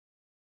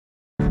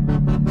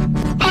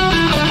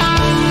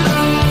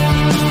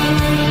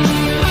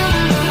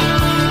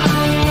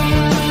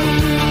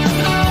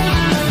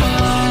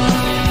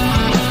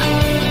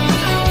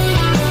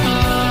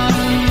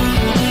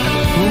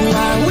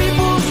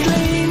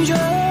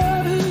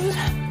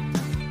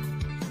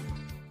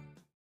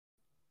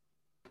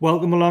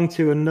Welcome along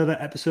to another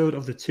episode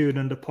of the Two and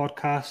Under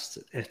podcast.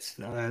 It's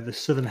the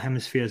Southern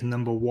Hemisphere's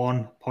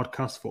 #1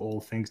 podcast for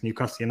all things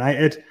Newcastle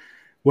United.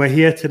 We're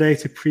here today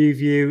to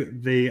preview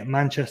the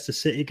Manchester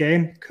City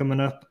game coming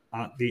up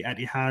at the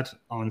Etihad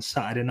on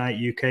Saturday night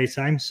UK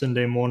time,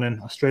 Sunday morning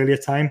Australia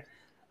time.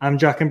 I'm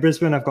Jack in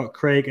Brisbane. I've got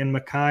Craig in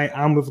Mackay,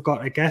 and we've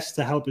got a guest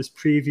to help us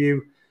preview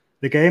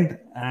the game.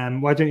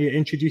 Why don't you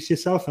introduce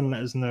yourself and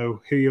let us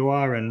know who you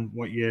are and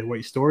what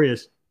your story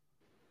is?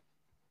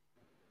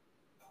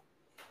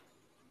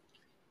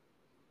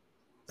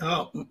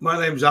 My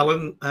name's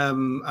Alan.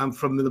 I'm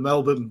from the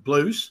Melbourne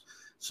Blues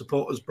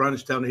supporters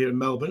branch down here in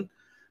Melbourne.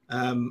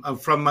 I'm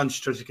from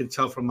Manchester, as you can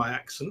tell from my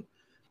accent,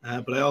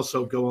 but I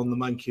also go on the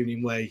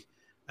Mancunian Way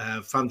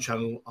fan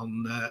channel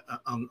on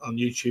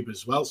YouTube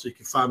as well, so you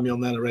can find me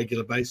on there on a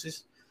regular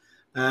basis.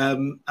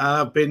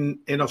 I've been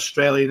in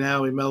Australia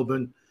now, in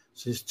Melbourne,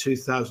 since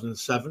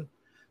 2007.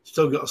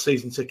 Still got a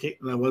season ticket,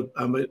 and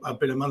I've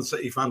been a Man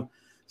City fan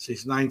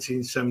since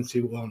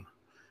 1971,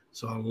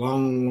 so a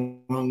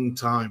long, long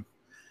time.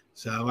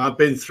 So I've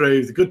been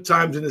through the good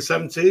times in the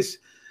 70s,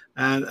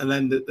 and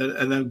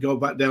then go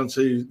back down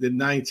to the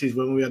 90s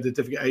when we had the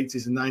difficult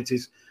 80s and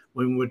 90s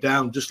when we were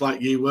down, just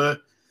like you were,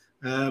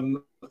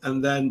 and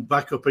then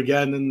back up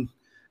again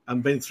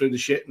and been through the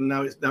shit, and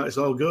now it's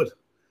all good.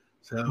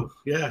 So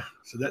yeah,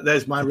 so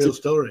there's my real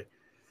story.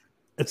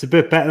 It's a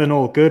bit better than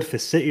all good for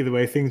City the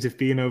way things have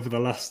been over the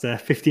last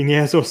 15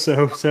 years or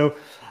so. So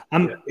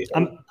I'm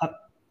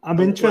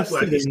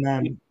interested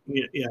in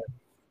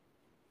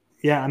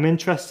I'm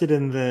interested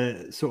in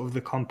the sort of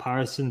the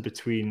comparison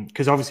between,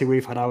 because obviously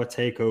we've had our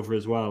takeover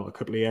as well a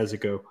couple of years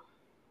ago,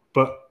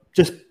 but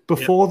just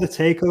before the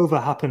takeover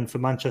happened for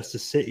Manchester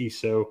City.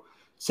 So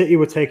City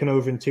were taken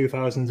over in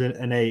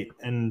 2008,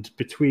 and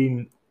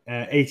between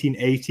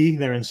 1880,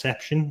 their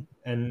inception,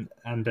 and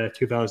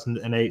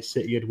 2008,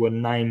 City had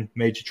won 9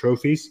 major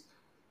trophies.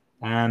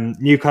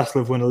 Newcastle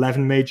have won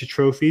 11 major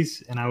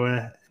trophies in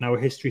our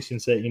history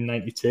since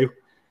 1892.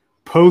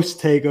 Post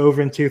takeover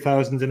in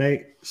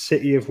 2008,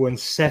 City have won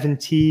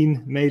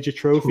 17 major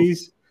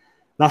trophies.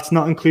 That's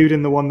not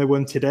including the one they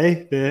won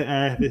today,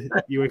 the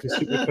UEFA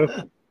Super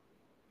Cup.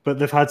 But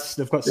they've got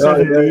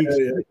 7 leagues,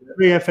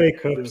 3 FA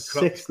Cups,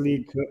 6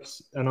 League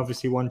Cups, and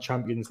obviously 1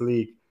 Champions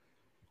League.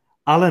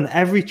 Alan,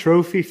 every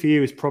trophy for you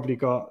has probably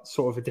got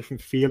sort of a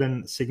different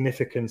feeling,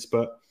 significance.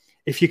 But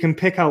if you can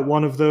pick out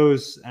one of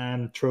those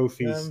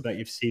trophies that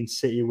you've seen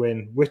City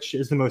win, which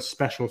is the most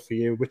special for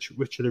you? Which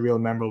are the real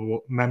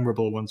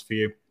memorable ones for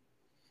you?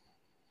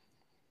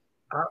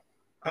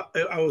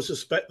 I would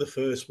suspect the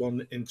first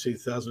one in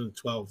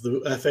 2012.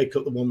 The FA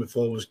Cup, the one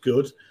before, was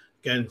good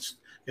against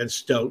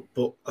Stoke,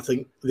 but I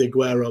think the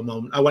Aguero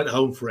moment, I went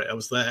home for it. I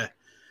was there.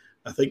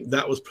 I think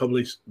that was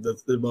probably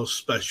the most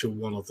special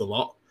one of the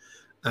lot.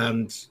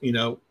 And,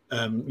 you're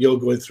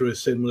going through a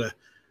similar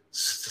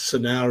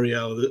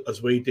scenario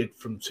as we did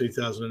from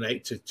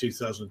 2008 to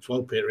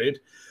 2012 period,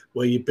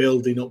 where you're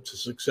building up to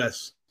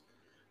success.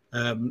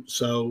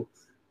 So,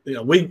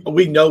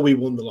 we know we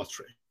won the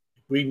lottery.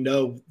 We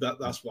know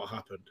that's what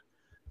happened,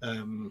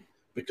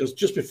 because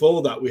just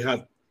before that we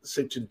had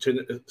Sitchin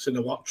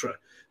Shinawatra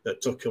that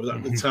took over,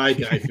 the Thai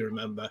guy, if you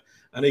remember,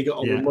 and he got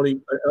all the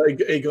money.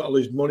 He got all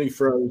his money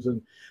froze,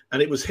 and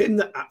it was him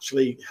that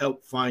actually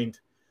helped find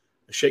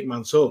Sheikh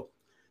Mansour.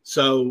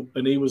 So,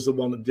 and he was the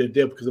one that did the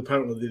deal, because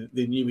apparently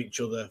they knew each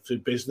other through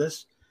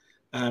business,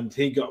 and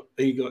he got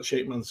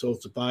Sheikh Mansour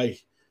to buy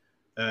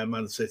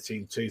Man City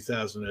in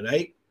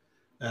 2008.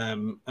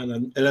 And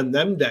in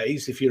them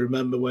days, if you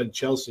remember when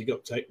Chelsea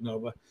got taken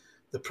over,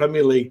 the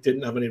Premier League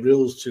didn't have any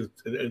rules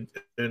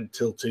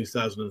until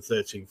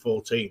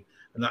 2013-14,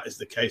 and that is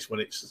the case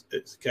when it's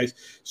the case.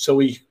 So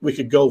we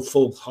could go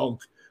full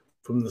hog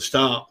from the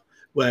start,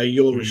 where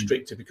you're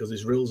restricted because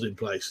there's rules in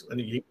place, and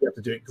you have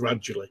to do it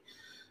gradually.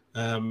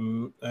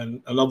 And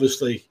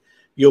obviously,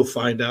 you'll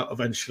find out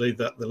eventually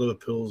that the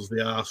Liverpools,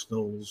 the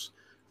Arsenals,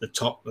 the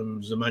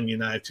Tottenhams, the Man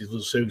United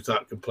will soon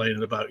start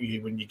complaining about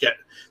you when you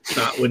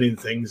start winning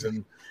things,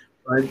 and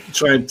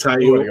try and tie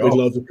you up with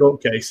loads of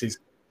court cases.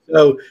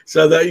 So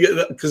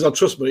that, because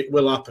trust me, it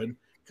will happen,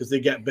 because they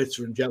get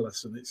bitter and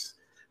jealous,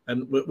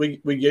 and we're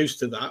used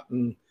to that.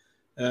 And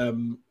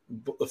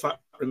but the fact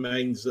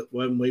remains that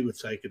when we were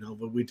taken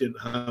over, we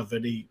didn't have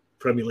any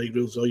Premier League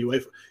rules, or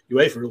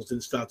UEFA rules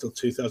didn't start till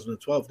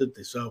 2012, did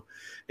they? So,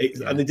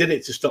 and they did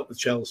it to stop the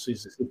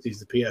Chelseas, the Cities,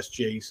 the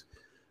PSGs,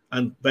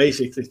 and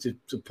basically to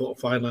put a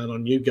fine line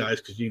on you guys,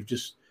 because you've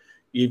just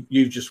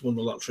won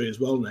the lottery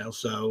as well now.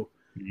 So,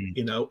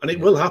 and it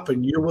will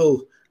happen. You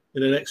will,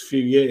 in the next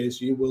few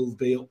years, you will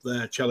be up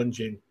there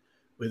challenging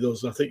with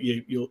us. I think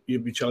you'll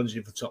be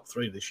challenging for top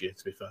 3 this year,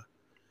 to be fair.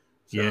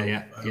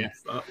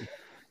 So,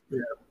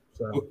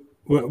 So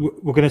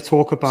we're going to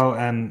talk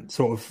about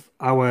sort of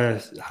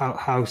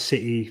how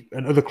City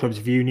and other clubs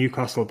view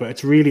Newcastle, but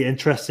it's really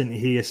interesting to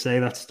hear you say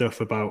that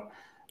stuff about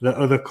the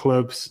other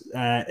clubs.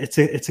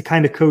 It's a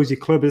kind of cozy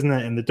club, isn't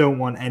it? And they don't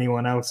want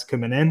anyone else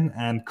coming in.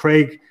 And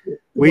Craig,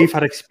 we've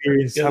had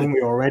experience, haven't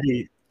we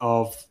already,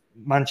 of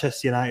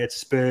Manchester United,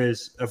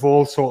 Spurs have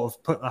all sort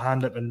of put their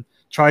hand up and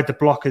tried to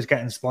block us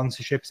getting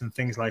sponsorships and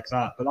things like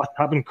that. But that's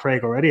happened,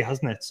 Craig, already,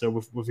 hasn't it? So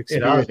we've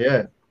experienced. It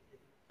has,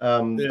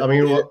 I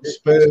mean,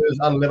 Spurs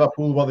and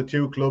Liverpool were the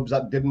two clubs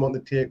that didn't want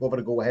the takeover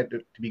to go ahead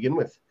to begin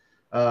with.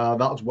 That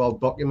was well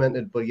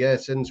documented. But yeah,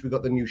 since we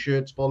got the new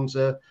shirt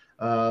sponsor,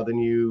 the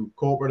new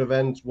corporate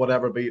events,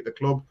 whatever be at the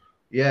club,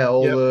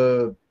 all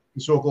the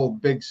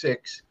so-called big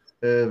six,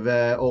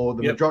 or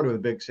the majority of the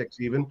big six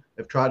even,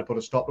 have tried to put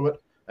a stop to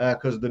it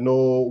because they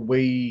know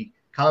we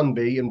can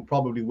be and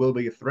probably will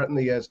be a threat in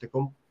the years to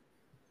come.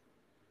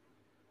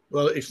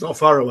 Well, it's not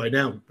far away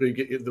now,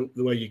 the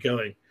way you're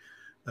going.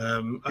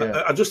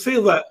 I just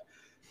feel that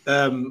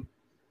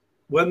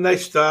when they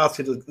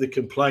started the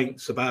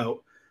complaints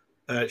about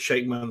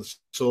Sheikh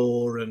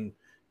Mansour and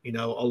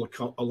all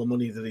the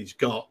money that he's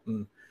got,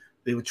 and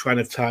they were trying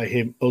to tie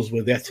us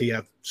with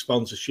Etihad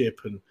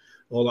sponsorship and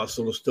all that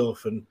sort of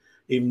stuff, and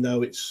even though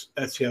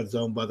Etihad's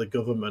owned by the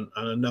government,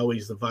 and I know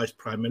he's the vice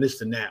prime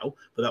minister now,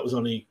 but that was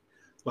only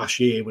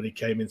last year when he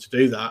came in to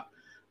do that.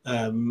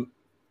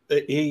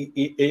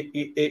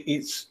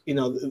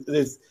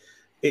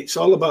 It's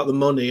all about the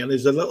money, and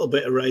there's a little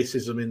bit of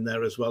racism in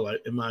there as well,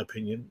 in my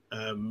opinion.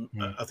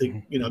 I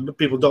think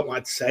people don't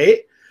like to say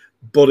it,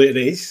 but it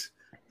is,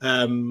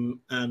 and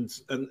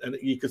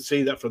you could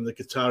see that from the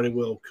Qatari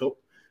World Cup,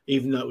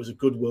 even though it was a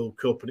good World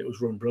Cup and it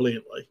was run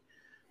brilliantly.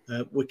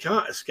 We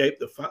can't escape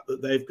the fact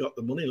that they've got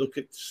the money. Look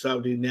at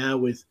Saudi now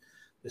with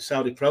the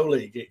Saudi Pro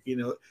League.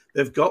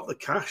 They've got the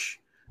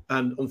cash,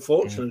 and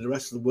unfortunately, the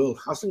rest of the world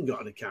hasn't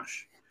got any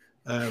cash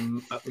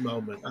at the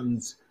moment.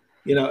 And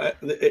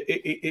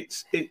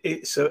it's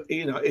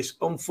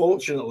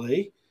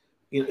unfortunately,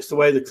 it's the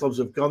way the clubs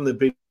have gone. They've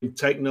been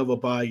taken over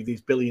by these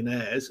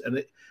billionaires,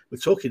 and we're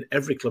talking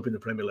every club in the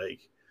Premier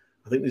League.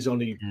 I think there's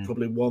only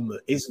probably one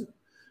that isn't,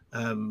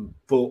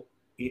 but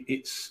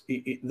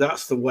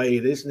that's the way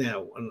it is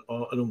now, and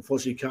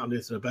unfortunately, you can't do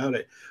anything about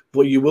it.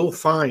 But you will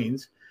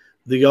find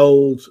the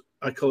old,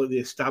 I call it the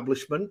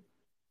establishment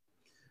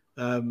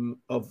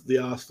of the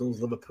Arsenals,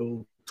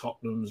 Liverpool,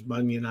 Tottenham's,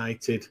 Man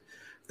United.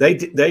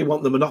 They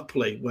want the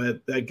monopoly where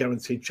they're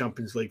guaranteed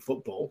Champions League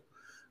football,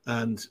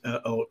 and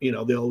or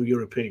the old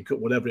European Cup,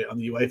 whatever it on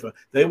the UEFA.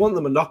 They want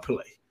the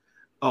monopoly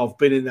of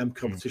being in them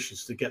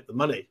competitions to get the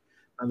money,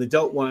 and they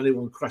don't want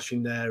anyone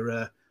crashing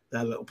their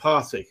little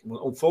party.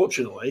 Well,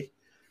 unfortunately,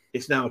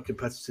 it's now a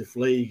competitive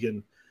league,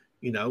 and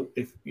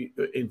if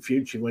in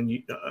future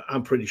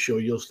I'm pretty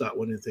sure you'll start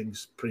winning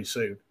things pretty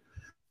soon.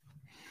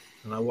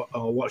 And I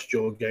watched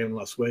your game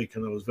last week,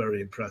 and I was very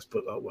impressed.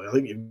 Put that way, I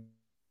think you've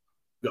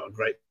got a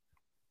great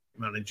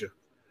manager.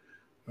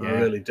 Yeah. I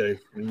really do.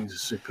 I mean, he's a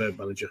superb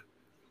manager.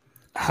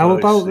 How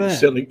about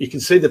that? You can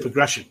see the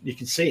progression. You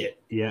can see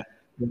it. Yeah.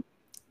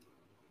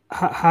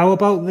 How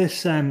about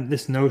this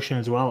this notion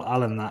as well,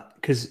 Alan? That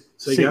because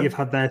City have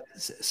had their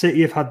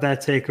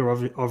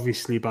takeover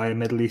obviously by a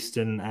Middle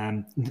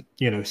Eastern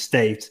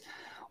state.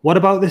 What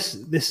about this?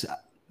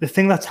 The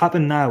thing that's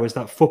happened now is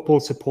that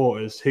football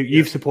supporters who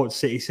you've supported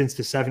City since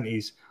the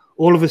 70s,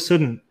 all of a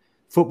sudden,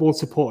 football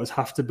supporters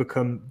have to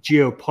become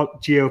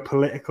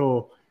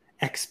geopolitical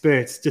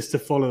experts just to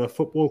follow the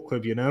football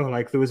club.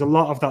 Like there was a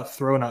lot of that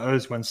thrown at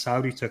us when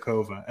Saudi took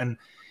over, and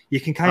you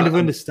can kind of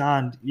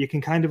understand. You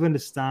can kind of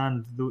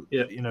understand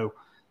the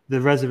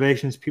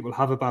reservations people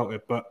have about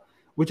it, but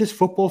we're just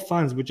football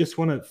fans. We just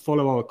want to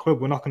follow our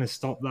club. We're not going to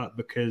stop that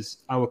because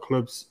our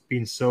club's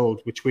been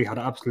sold, which we had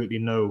absolutely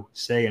no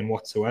say in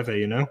whatsoever.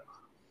 Exactly.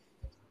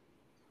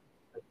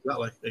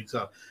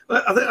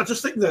 I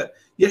just think that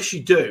yes,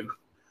 you do,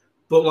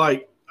 but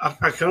like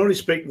I can only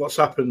speak what's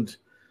happened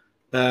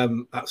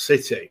at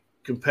City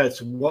compared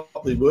to what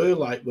they were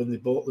like when they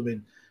bought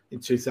them in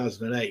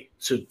 2008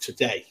 to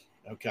today.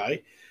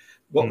 Okay,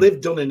 what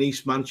they've done in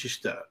East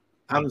Manchester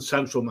and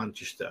Central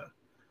Manchester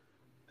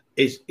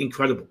is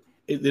incredible.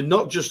 They're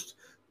not just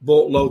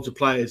bought loads of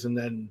players and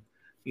then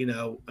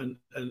and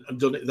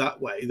done it that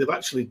way. They've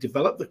actually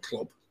developed the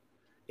club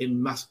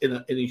in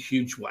a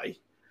huge way.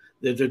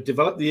 They've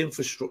developed the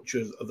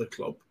infrastructure of the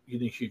club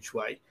in a huge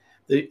way.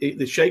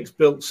 The Sheikh's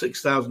built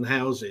 6,000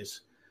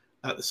 houses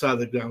at the side of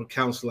the ground,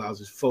 council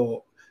houses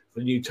for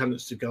new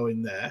tenants to go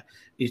in there.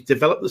 He's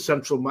developed the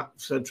Central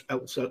Manchester.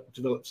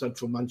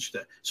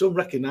 It's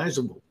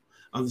unrecognisable,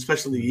 and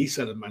especially the east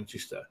side of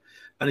Manchester.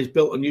 And he's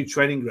built a new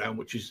training ground,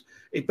 which is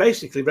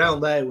basically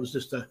around there was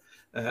just an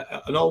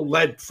old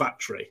lead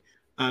factory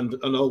and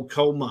an old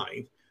coal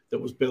mine that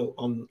was built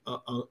on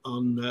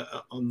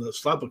the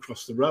slab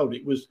across the road.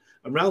 It was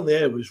around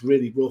there was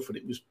really rough and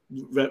it was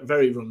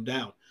very run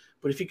down.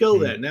 But if you go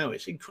there now,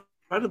 it's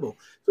incredible.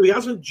 So he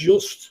hasn't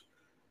just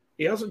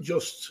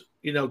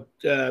gone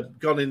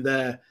in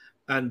there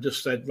and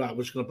just said, right,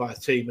 we're just going to buy a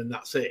team and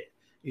that's it.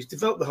 He's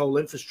developed the whole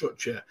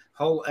infrastructure,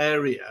 whole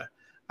area,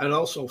 and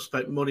also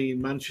spent money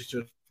in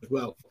Manchester as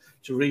well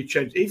to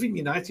rechange. Even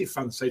United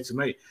fans say to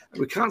me,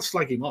 we can't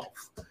slag him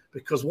off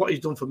because what he's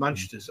done for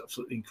Manchester is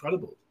absolutely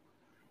incredible.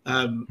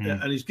 And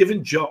he's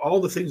given all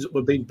the things that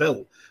were being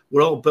built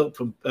were all built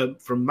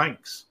from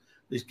Manx.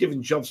 He's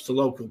given jobs to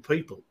local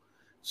people.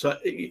 So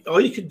all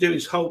you can do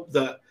is hope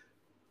that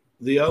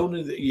the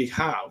owner that you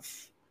have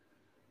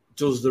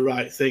does the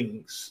right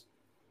things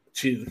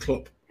to the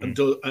club and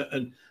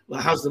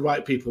has the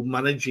right people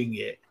managing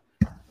it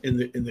in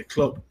the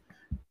club.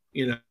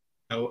 You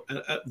know,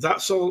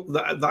 that's all.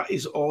 That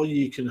is all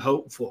you can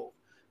hope for,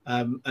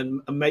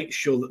 and make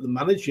sure that the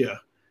manager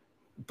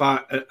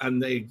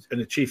and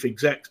the chief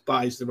exec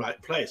buys the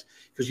right players,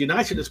 because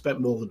United have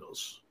spent more than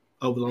us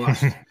over the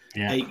last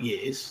 8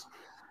 years,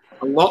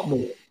 a lot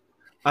more,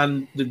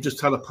 and they've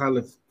just had a pile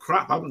of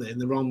crap, haven't they? And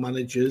the wrong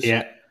managers,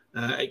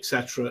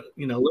 etc.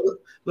 You know,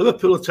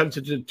 Liverpool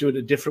attempted to do it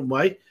a different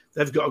way.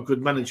 They've got a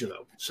good manager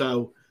though,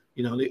 so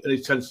you know they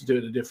tend to do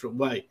it a different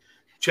way.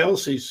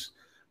 Chelsea's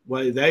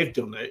way they've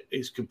done it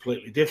is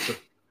completely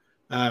different.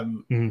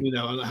 You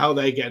know, and how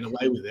they're getting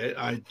away with it,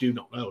 I do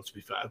not know, to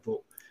be fair, but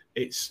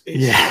it's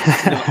you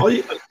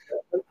know,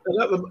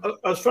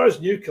 as far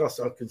as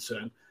Newcastle are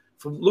concerned,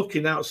 from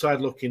looking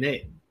outside, looking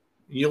in,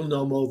 you'll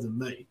know more than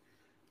me.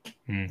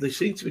 They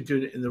seem to be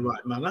doing it in the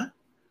right manner.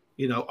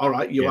 You know, all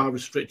right, you are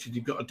restricted,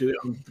 you've got to do it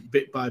on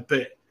bit by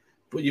bit,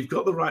 but you've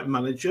got the right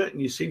manager,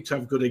 and you seem to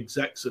have good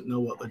execs that know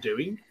what they're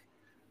doing.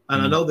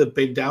 And I know they've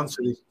been down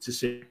to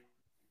City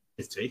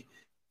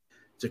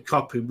to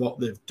copy what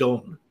they've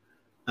done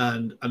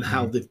and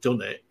how they've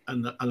done it,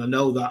 and I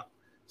know that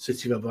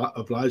City have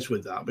obliged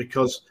with that,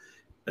 because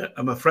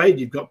I'm afraid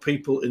you've got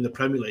people in the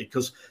Premier League,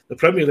 because the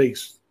Premier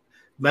League's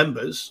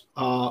members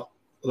are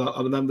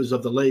the members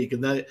of the league,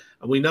 and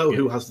we know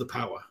who has the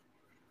power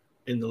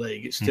in the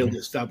league. It's still the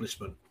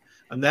establishment,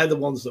 and they're the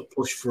ones that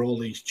push for all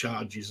these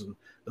charges and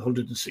the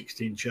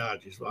 116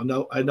 charges.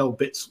 Well, I know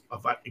bits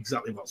of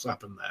exactly what's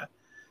happened there,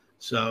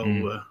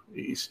 so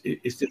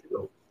it's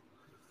difficult.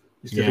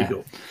 It's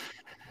difficult.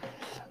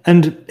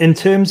 And in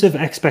terms of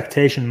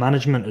expectation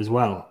management as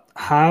well,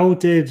 how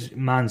did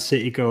Man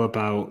City go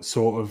about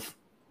sort of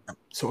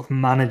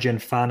managing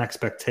fan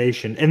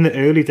expectation in the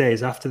early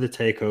days after the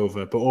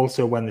takeover, but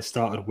also when they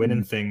started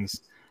winning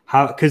things?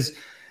 How, because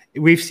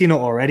we've seen it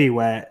already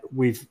where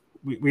we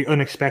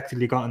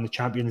unexpectedly got in the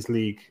Champions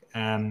League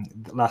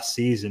last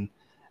season,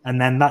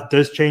 and then that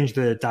does change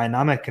the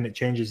dynamic and it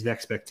changes the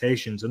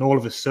expectations, and all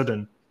of a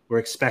sudden we're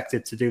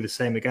expected to do the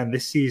same again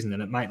this season,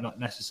 and it might not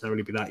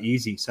necessarily be that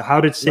easy. So how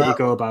did City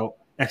go about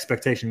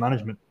expectation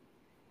management?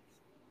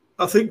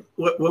 I think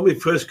when we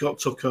first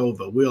took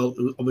over,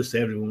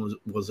 everyone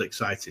was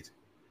excited.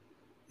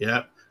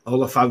 Yeah, all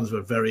the fans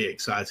were very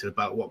excited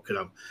about what could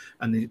happen.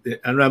 And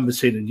I remember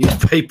seeing a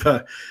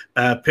newspaper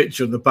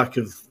picture on the back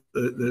of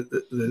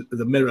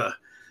the Mirror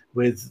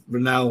with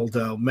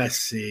Ronaldo,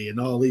 Messi, and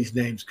all these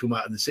names come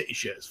out in the City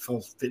shirts.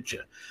 False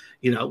picture,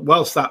 you know.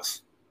 Whilst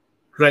that's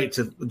great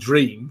to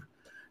dream,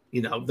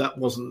 you know, that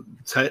wasn't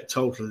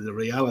totally the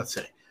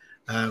reality.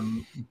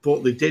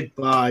 But they did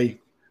buy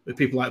with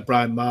people like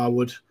Brian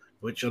Marwood,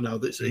 which I know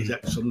that he's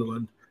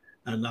ex-Sunderland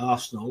and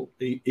Arsenal.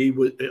 He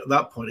was at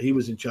that point. He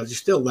was in charge. He's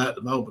still there at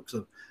the moment,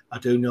 because I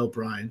do know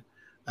Brian.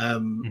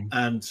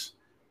 And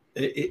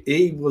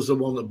he was the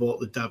one that bought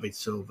the David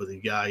Silva,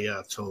 the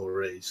Yaya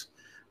Torres,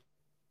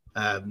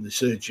 the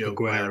Sergio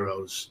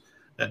Agueros,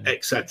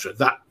 etc.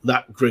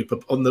 That group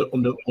up Aguero,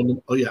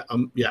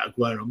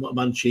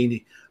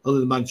 Mancini, other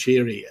than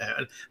Mancini,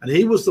 and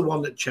he was the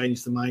one that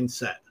changed the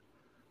mindset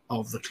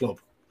of the club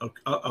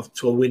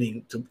to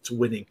winning,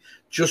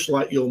 just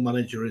like your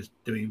manager is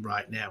doing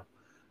right now,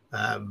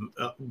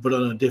 but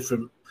on a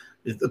different.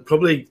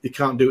 Probably they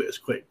can't do it as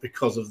quick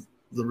because of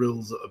the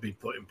rules that have been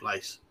put in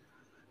place.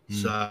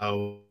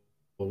 So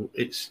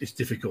it's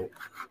difficult.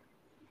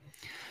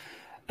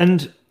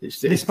 And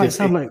this might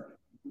sound like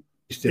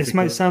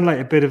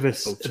a bit of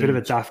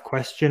a daft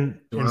question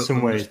in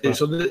some ways.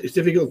 It's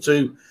difficult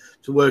to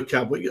work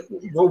out. But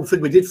one thing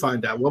we did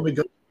find out when we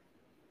got.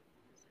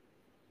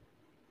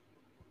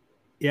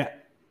 Yeah.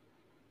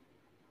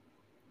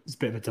 There's a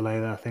bit of a delay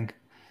there, I think.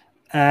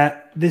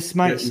 This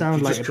might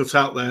sound like cut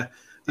out there.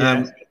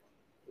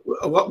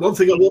 One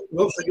thing I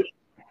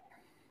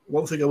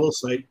will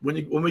say,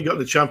 when we got in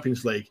the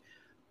Champions League,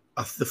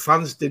 the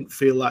fans didn't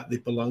feel like they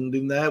belonged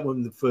in there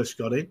when they first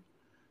got in.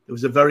 There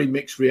was a very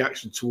mixed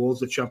reaction towards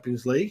the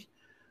Champions League,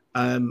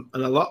 and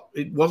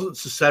it wasn't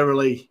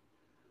necessarily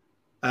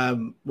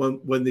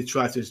when they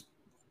tried to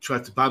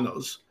ban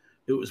us.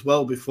 It was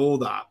well before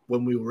that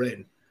when we were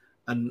in,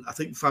 and I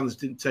think fans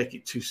didn't take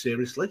it too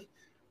seriously.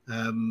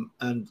 And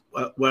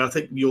where I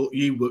think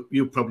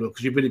you probably,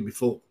 because you've been in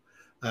before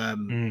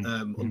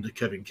under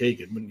Kevin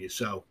Keegan, wouldn't you?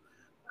 So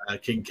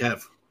King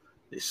Kev,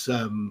 it's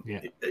so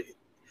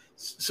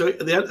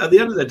at the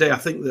end of the day, I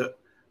think that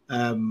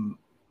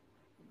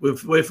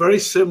we're very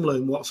similar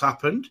in what's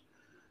happened,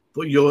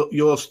 but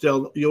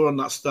you're on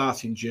that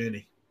starting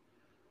journey.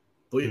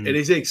 But it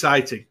is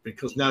exciting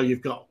because now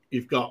you've got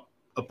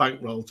a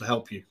bankroll to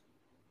help you.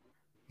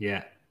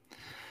 Yeah.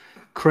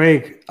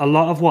 Craig, a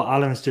lot of what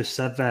Alan's just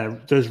said there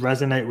does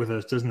resonate with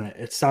us, doesn't it?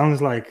 It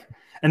sounds like,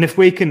 and if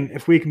we can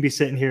be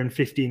sitting here in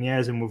 15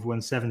 years and we've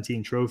won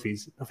 17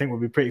 trophies, I think we'll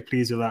be pretty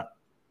pleased with that.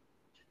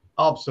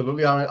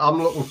 Absolutely. I mean,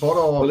 I'm looking forward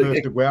to our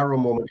first Aguero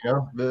moment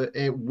here.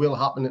 It will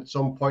happen at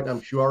some point.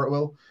 I'm sure it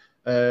will.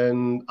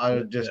 And I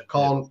just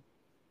can't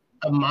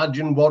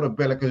imagine what a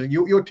bill, because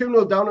you were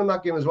 2-0 down in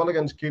that game as well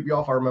against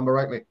QPR, if I remember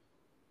rightly.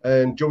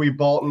 And Joey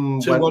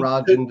Barton went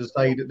Raj and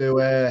decided to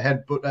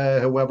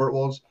headbutt whoever it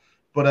was.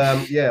 But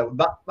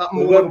that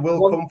moment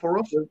will come for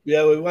us.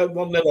 Yeah, we went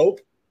 1-0 up.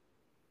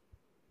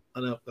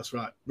 I know, that's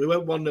right. We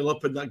went 1-0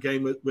 up in that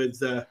game with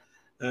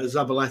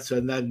Zabaleta,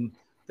 and then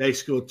they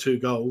scored 2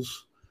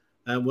 goals.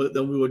 And then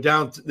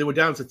they were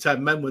down to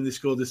 10 men when they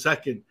scored the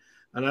second.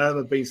 And I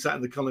remember being sat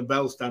in the Colin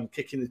Bell stand,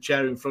 kicking the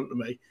chair in front of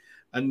me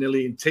and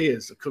nearly in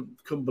tears. I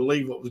couldn't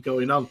believe what was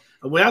going on.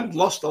 And we hadn't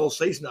lost all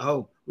season at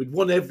home. We'd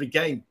won every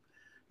game.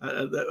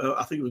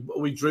 I think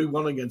we drew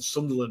 1 against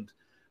Sunderland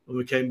when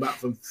we came back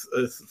from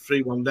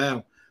 3-1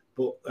 down.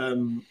 But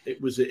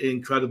it was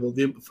incredible.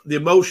 The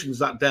emotions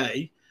that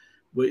day,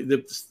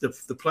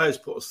 the players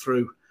put us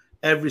through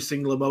every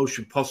single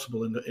emotion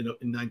possible in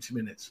 90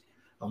 minutes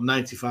or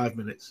 95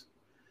 minutes.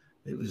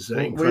 It was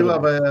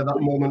incredible. We'll have that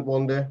moment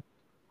one day.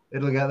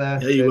 It'll get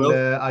there. Yeah, you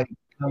will. I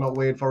cannot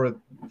wait for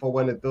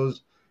when it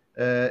does.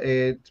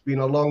 It's been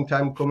a long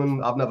time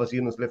coming. I've never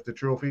seen us lift a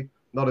trophy,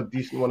 not a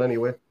decent one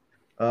anyway.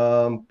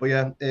 But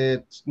yeah,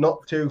 it's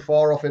not too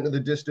far off into the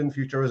distant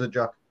future, is it,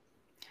 Jack?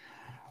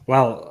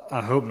 Well,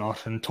 I hope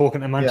not. And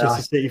talking to a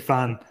Manchester City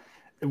fan,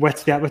 it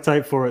whets the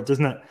appetite for it,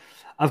 doesn't it?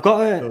 I've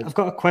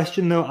got a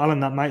question though, Alan.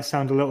 That might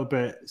sound a little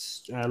bit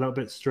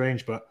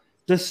strange, but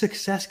does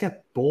success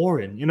get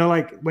boring? You know,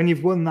 like when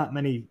you've won that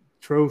many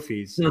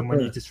trophies and when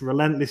you're just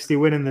relentlessly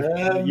winning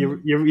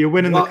you're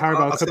winning the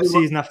Carabao Cup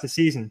season after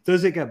season.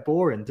 Does it get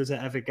boring? Does it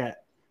ever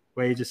get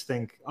where you just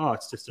think, oh,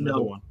 it's just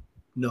another one?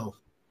 No.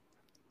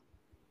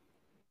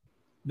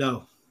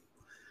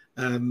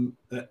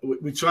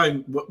 We try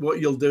and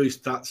what you'll do is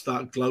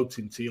start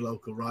gloating to your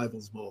local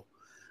rivals more,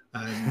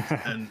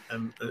 and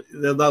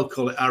they'll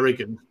call it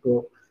arrogant,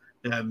 but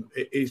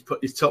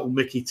it's total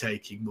Mickey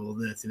taking more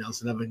than anything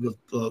else and having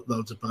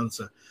loads of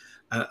banter.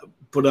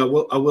 But I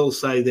will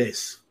say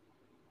this.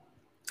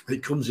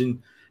 It comes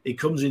in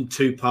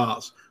 2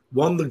 parts.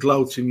 One, the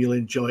gloating, you'll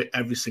enjoy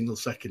every single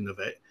second of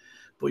it,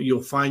 but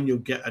you'll find you'll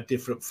get a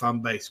different fan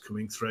base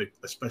coming through,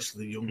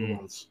 especially the younger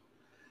ones.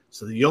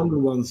 So the younger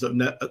ones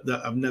that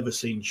have never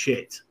seen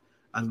shit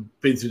and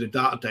been through the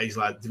dark days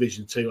like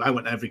Division 2. I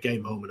went every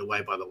game home and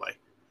away, by the way,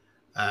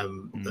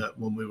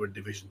 when we were in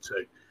Division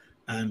 2.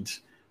 And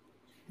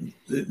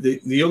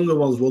the younger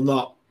ones will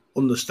not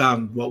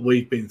understand what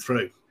we've been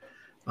through.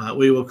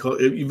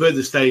 You've heard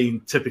the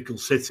saying, typical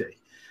City.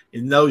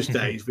 In those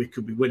days, we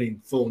could be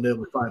winning 4-0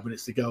 with 5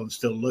 minutes to go and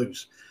still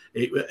lose.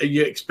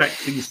 You expect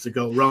things to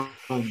go wrong.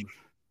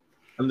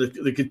 And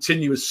the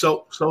continuous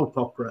soap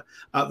opera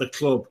at the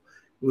club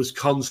was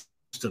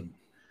constant.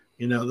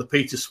 You know, the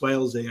Peter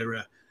Swales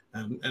era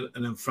and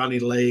then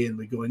Franny Lee, and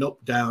we're going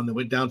up, down, and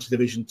went down to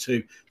Division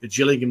 2, the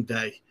Gillingham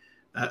day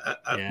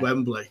at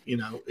Wembley. You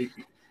know,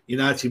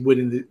 United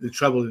winning the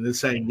treble in the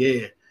same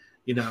year,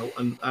 you know,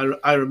 and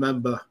I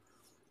remember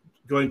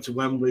going to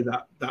Wembley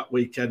that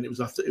weekend. It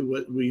was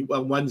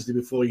on Wednesday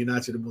before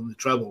United had won the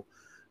treble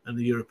and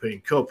the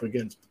European Cup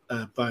against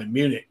Bayern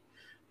Munich,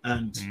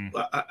 and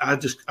I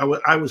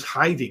was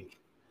hiding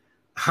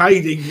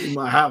in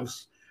my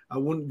house. I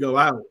wouldn't go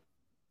out.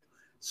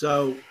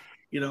 So,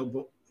 you know,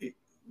 but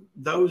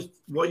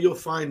what you'll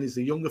find is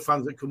the younger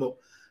fans that come up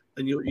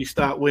and you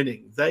start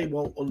winning, they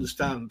won't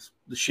understand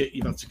the shit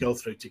you've had to go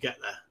through to get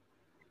there.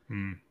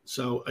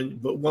 So,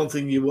 but one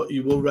thing you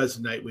will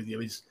resonate with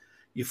you is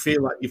you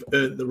feel like you've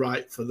earned the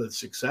right for the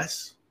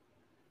success.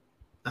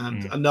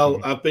 And I know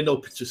I've been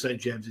up to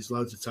St. James's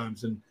loads of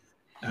times, and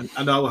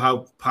I know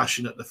how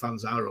passionate the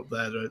fans are up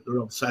there. They're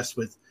obsessed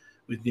with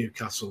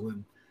Newcastle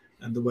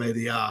and the way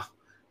they are.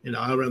 You know,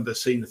 I remember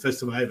seeing the first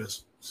time I ever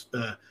was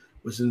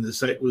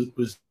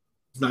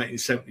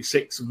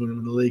 1976 and we were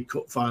in the League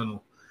Cup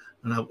final,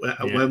 and I went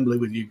at Wembley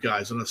with you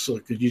guys, and I saw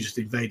because you just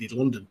invaded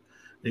London.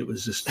 It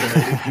was just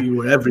you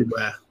were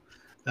everywhere,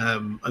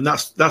 and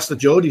that's the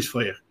Geordies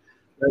for you.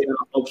 They are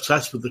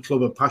obsessed with the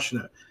club and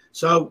passionate.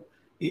 So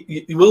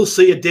you will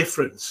see a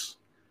difference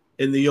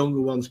in the younger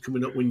ones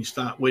coming up when you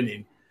start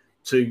winning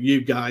to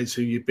you guys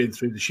who you've been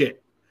through the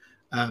shit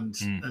and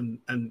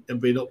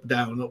being up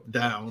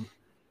down.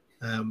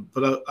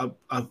 But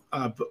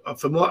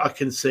from what I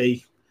can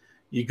see,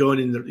 you're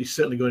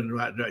certainly going in the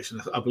right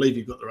direction. I believe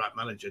you've got the right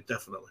manager,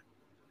 definitely.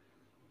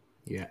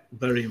 Yeah,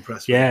 very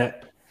impressive. Yeah,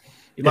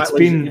 you might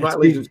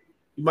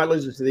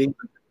lose it to the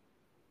England.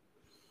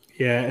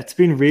 Yeah, it's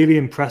been really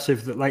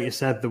impressive that, like you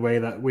said, the way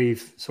that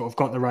we've sort of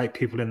got the right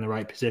people in the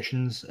right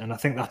positions. And I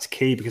think that's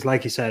key because,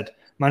 like you said,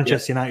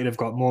 Manchester United have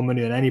got more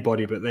money than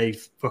anybody, but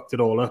they've fucked it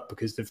all up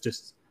because they've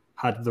just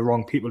had the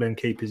wrong people in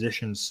key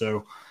positions.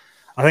 So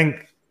I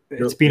think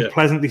it's been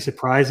pleasantly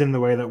surprising the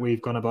way that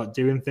we've gone about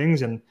doing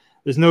things. And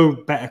there's no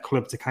better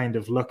club to kind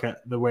of look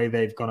at the way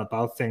they've gone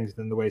about things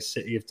than the way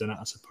City have done it,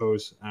 I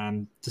suppose.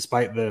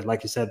 Despite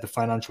like you said, the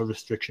financial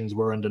restrictions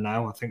we're under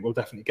now, I think we'll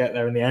definitely get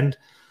there in the end.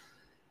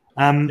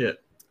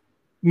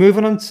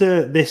 Moving on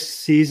to this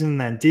season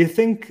then, do you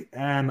think,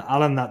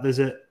 Alan, that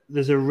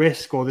there's a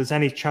risk or there's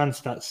any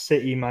chance that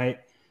City might...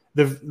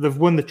 They've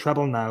won the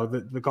treble now,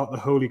 they've got the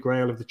holy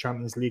grail of the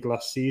Champions League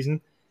last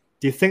season.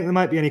 Do you think there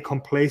might be any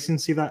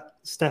complacency that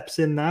steps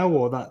in now,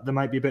 or that there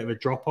might be a bit of a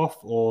drop off,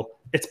 or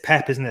it's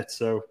Pep, isn't it?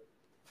 So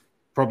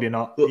probably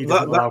not. He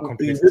doesn't allow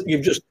complacency.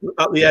 You've just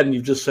at the end,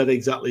 you've just said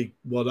exactly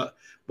what I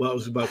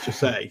was about to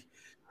say.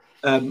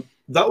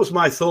 That was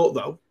my thought,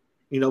 though.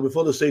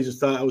 Before the season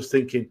started, I was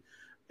thinking,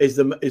 is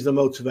the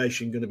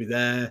motivation going to be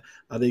there?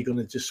 Are they going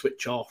to just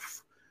switch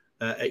off,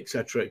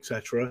 etc.,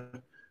 etc.?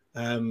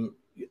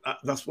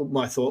 That's what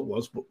my thought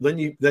was. But then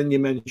you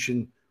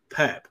mentioned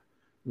Pep.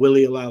 Will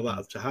he allow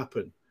that to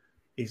happen?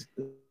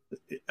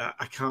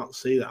 I can't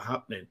see that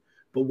happening.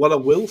 But what I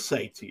will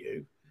say to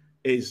you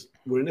is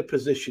we're in a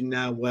position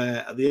now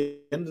where at the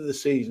end of the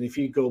season, if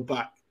you go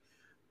back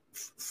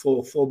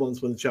for 4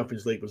 months when the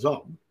Champions League was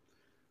on,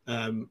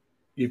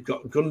 you've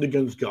got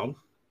Gundogan's gone.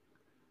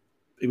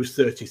 He was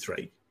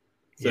 33,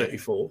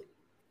 34.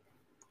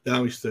 Yeah.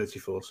 Now he's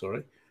 34,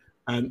 sorry.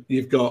 And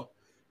you've got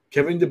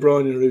Kevin De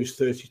Bruyne, who's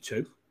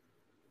 32,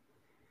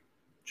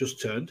 just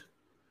turned.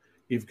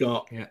 You've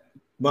got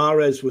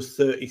Mahrez was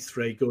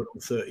 33, going on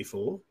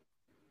 34.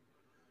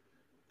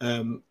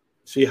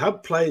 So you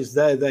have players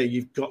there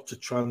you've got to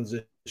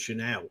transition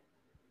out,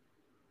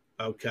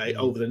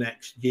 over the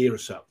next year or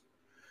so.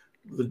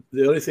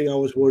 The only thing I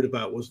was worried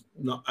about was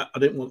I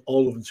didn't want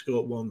all of them to go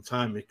at one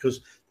time,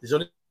 because there's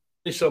only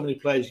so many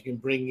players you can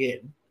bring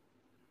in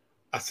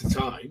at a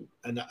time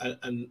and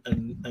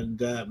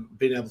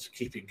being able to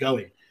keep it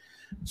going.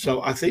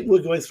 So I think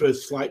we're going through a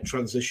slight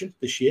transition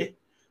this year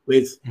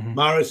with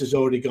Mahrez has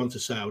already gone to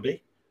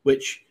Saudi,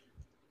 which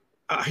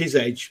at his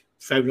age,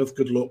 fair enough,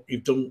 good luck.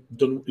 You've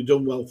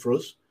done well for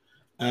us.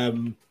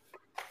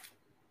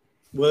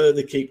 Whether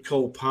they keep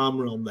Cole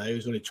Palmer on there,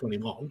 who's only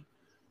 21,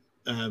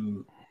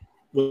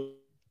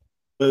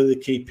 whether they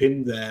keep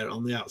him there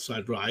on the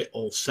outside right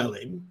or sell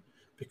him,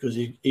 because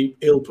he's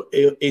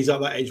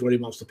at that age where he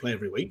wants to play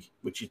every week,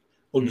 which is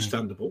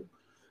understandable.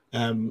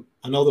 I know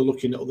they're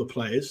looking at other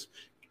players.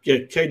 Yeah,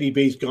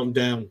 KDB's gone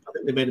down. I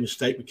think they made a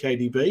mistake with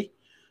KDB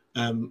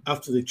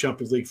after the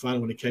Champions League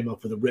final when he came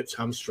up with a ripped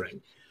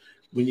hamstring.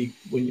 And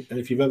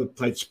if you've ever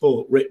played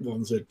sport, ripped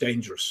ones are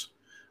dangerous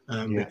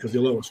because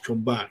they'll always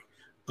come back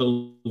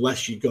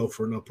unless you go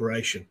for an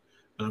operation.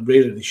 And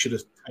really, they should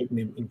have taken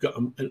him and got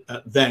him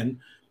then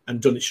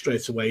and done it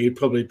straight away. He'd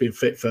probably been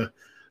fit for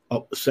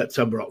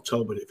September,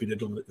 October if he'd have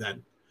done it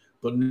then.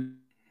 But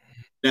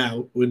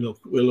now we're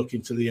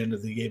looking to the end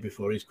of the year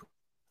before he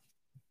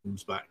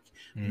comes back,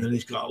 and then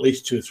he's got at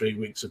least 2 or 3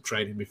 weeks of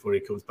training before he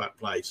comes back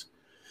plays.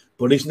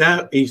 But he's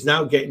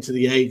now getting to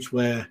the age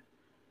where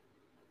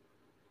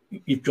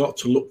you've got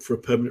to look for a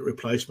permanent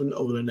replacement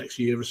over the next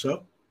year or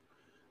so,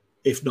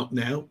 if not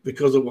now,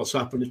 because of what's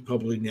happened. It's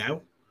probably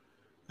now.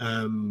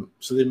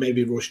 So they may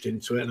be rushed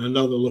into it, and I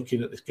know they're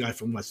looking at this guy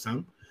from West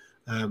Ham.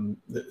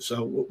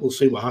 So we'll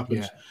see what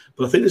happens. Yeah.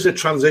 But I think there's a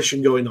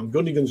transition going on.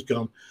 Gundogan's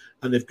gone,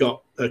 and they've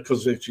got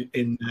Kovacic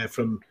in there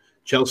from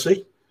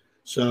Chelsea.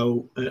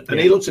 So and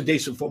he looks a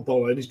decent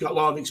footballer, and he's got a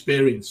lot of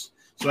experience.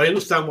 So I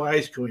understand why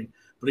he's coming,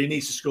 but he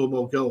needs to score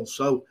more goals.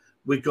 So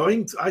I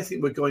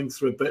think we're going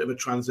through a bit of a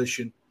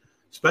transition,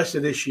 especially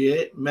this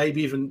year,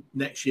 maybe even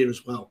next year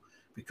as well,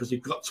 because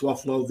you've got to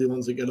offload the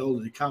ones that get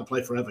older. They can't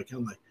play forever,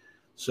 can they?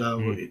 So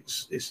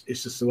it's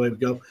just the way we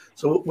go.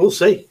 So we'll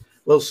see.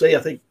 We'll see. I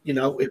think, if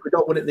we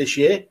don't win it this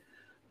year,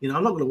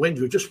 I'm not going to win.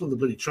 We've just won the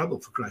bloody treble,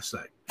 for Christ's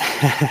sake.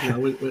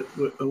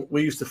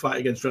 We used to fight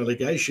against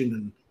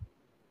relegation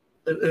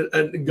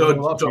and go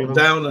drop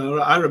down.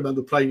 I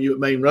remember playing you at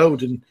Main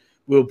Road, and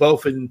we were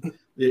both in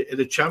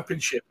the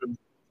championship. And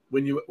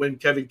when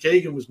Kevin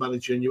Keegan was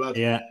manager, and you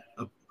had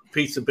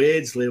Peter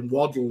Beardsley and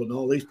Waddle and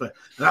all these players,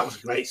 and that was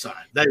a great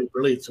side. They were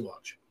brilliant to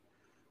watch.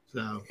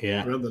 So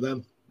I remember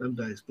them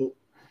days. But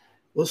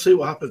we'll see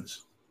what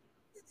happens.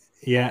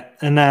 Yeah,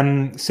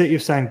 and City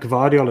have signed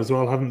Gvardiol as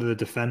well, haven't they, the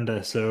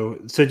defender? So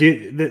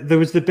there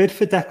was the bid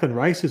for Declan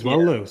Rice as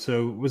well, though.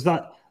 So was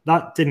that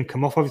didn't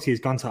come off? Obviously, he's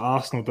gone to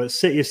Arsenal, but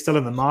City is still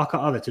in the market,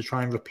 are they, to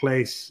try and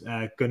replace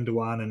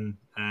Gundogan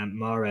and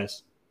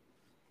Mahrez?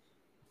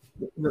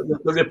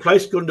 They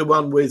replaced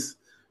Gundogan with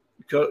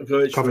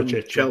Kovacic from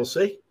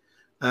Chelsea,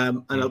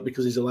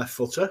 because he's a left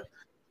footer.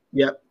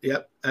 Yep,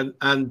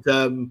 and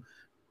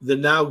they're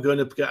now going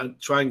to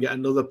try and get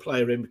another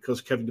player in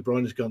because Kevin De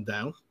Bruyne has gone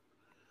down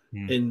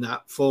in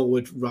that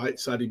forward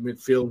right-sided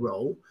midfield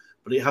role,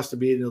 but it has to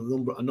be in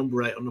a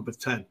number 8 or number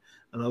 10,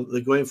 and they're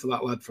going for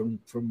that lad from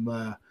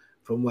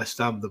West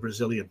Ham, the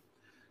Brazilian.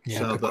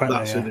 So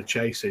that's who they're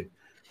chasing.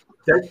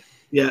 But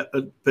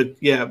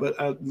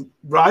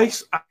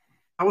Rice,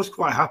 I was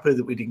quite happy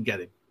that we didn't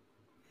get him,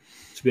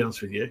 to be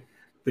honest with you,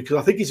 because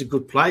I think he's a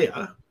good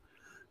player,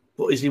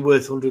 but is he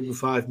worth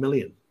 105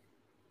 million?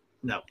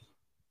 No.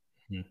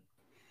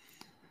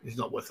 He's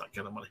not worth that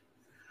kind of money.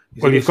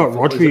 You've got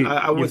Rodri.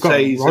 You've got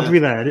Rodri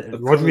there.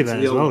 Rodri there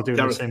as well, doing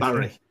the same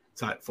thing.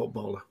 Type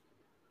footballer.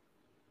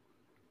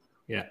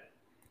 Yeah,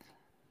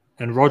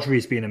 and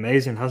Rodri's been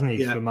amazing, hasn't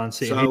he, for Man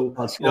City? So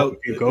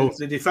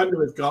the defender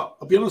we've got.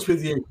 I'll be honest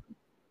with you.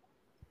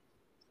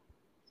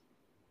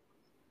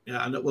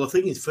 Yeah, and I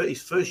think his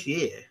first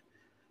year,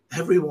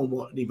 everyone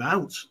wanted him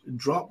out and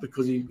drop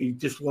because he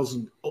just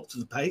wasn't up to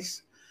the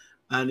pace.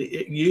 And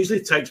it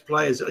usually takes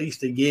players at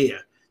least a year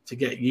to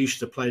get used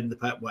to playing the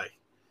Pep way,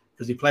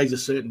 because he plays a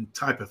certain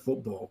type of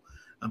football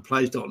and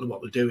players don't know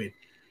what they're doing.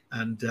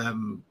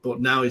 And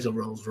but now he's a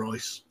Rolls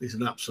Royce. He's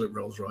an absolute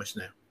Rolls Royce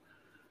now.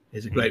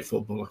 He's a great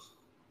footballer.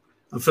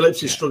 And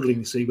Phillips is struggling,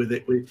 you see, with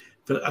it.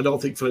 I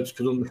don't think Phillips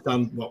can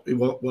understand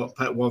what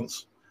Pep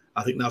wants.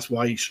 I think that's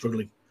why he's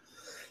struggling.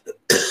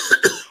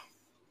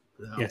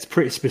 Yeah, it's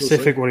pretty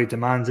specific what he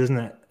demands, isn't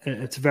it?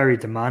 It's very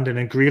demanding,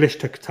 and Grealish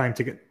took time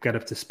to get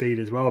up to speed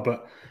as well.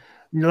 But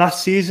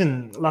last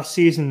season,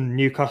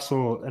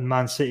 Newcastle and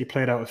Man City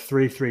played out a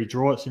 3-3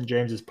 draw at St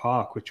James's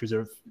Park, which was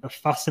a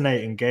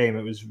fascinating game.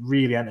 It was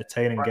really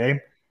entertaining game.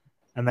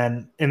 And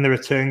then in the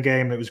return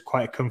game, it was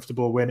quite a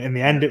comfortable win. In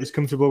the end, it was a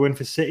comfortable win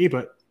for City,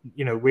 but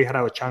we had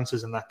our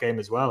chances in that game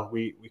as well.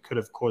 We could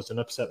have caused an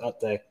upset that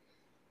day.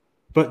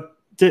 But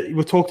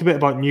we talked a bit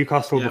about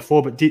Newcastle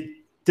before, but did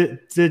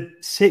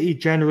City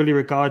generally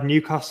regard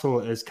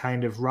Newcastle as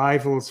kind of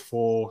rivals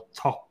for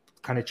top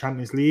kind of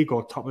Champions League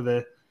or top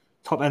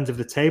ends of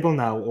the table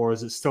now, or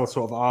is it still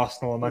sort of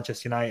Arsenal,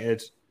 Manchester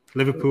United,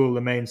 Liverpool,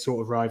 the main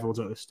sort of rivals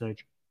at this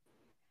stage?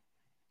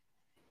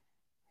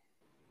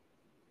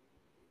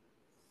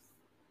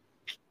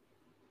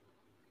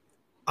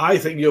 I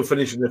think you're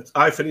finishing it.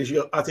 I think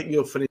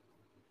you'll finish.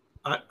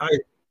 I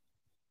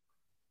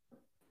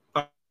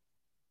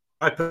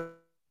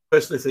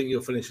personally think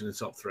you'll finish in the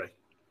top three.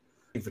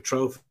 For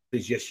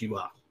trophies, yes, you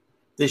are.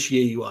 This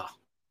year, you are.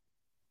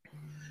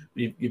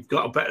 You've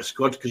got a better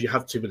squad because you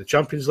have to with the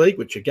Champions League,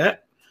 which you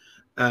get.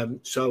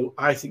 So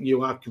I think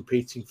you are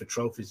competing for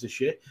trophies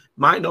this year.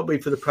 Might not be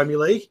for the Premier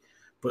League,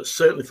 but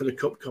certainly for the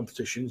cup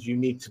competitions, you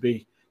need to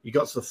be. You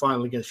got to the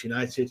final against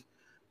United.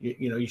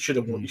 You should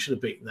have won. You should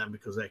have beaten them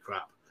because they're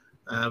crap.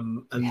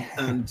 But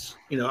I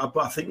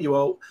think you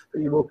will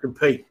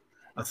compete.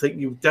 I think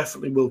you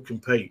definitely will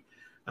compete,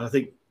 and I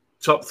think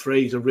top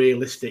three is a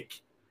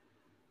realistic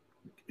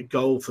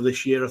goal for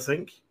this year. I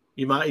think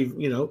you might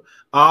even,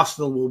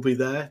 Arsenal will be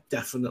there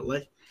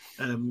definitely.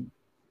 I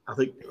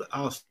think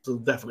Arsenal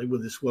definitely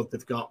with the squad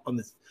they've got on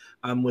this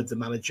and with the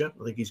manager.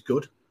 I think he's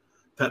good,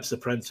 Pep's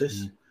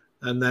apprentice,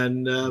 and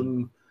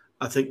then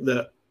I think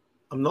that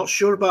I'm not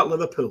sure about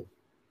Liverpool.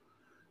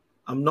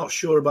 I'm not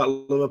sure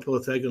about Liverpool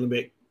if they're going to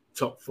be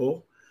top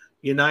four.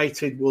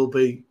 United will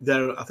be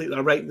there. I think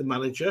they rate the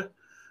manager,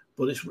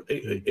 but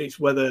it's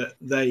whether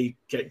they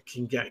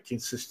can get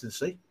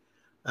consistency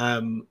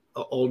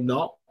or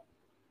not.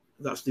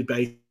 That's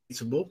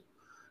debatable.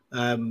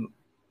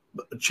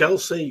 But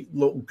Chelsea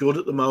look good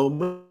at the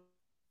moment,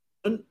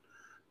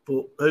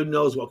 but who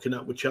knows what can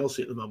happen with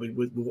Chelsea at the moment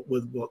with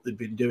what they've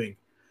been doing.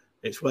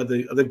 It's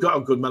whether they've got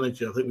a good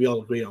manager. I think we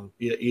all agree on.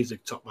 He's a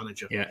top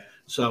manager. Yeah.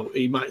 So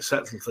he might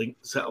settle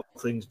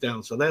things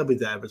down. So they'll be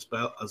there as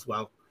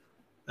well.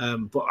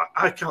 But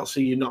I can't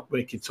see you not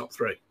making top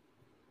three.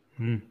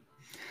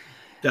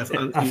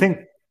 Definitely. I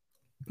think.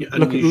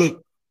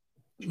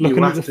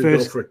 Looking at the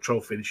first, go for a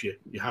trophy this year.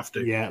 You have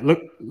to. Yeah.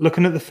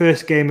 Looking at the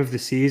first game of the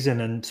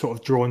season and sort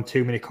of drawing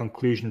too many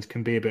conclusions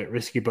can be a bit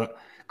risky. But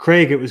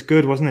Craig, it was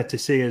good, wasn't it, to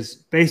see us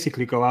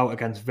basically go out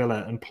against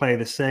Villa and play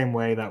the same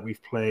way that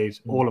we've played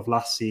all of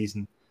last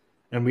season,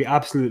 and we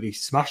absolutely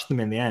smashed them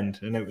in the end.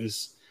 And it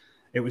was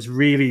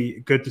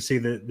really good to see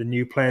the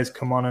new players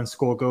come on and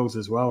score goals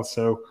as well.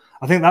 So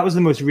I think that was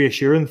the most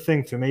reassuring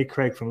thing for me,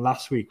 Craig, from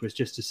last week, was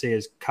just to see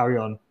us carry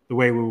on the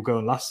way we were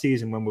going last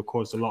season when we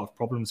caused a lot of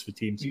problems for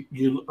teams.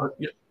 You look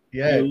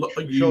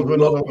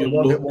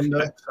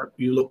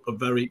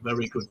very,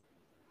 very good.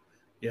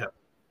 Yeah.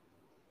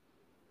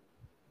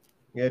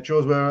 Yeah, it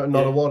shows we're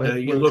not a one.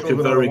 You look a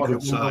very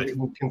good side. We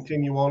can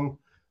continue on.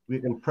 We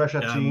can pressure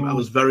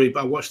teams.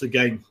 I watched the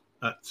game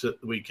at the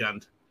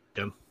weekend.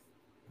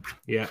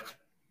 Yeah.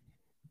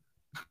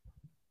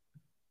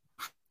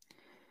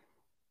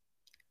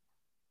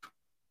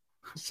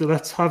 So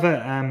let's have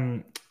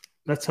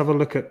a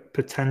look at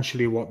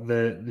potentially what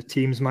the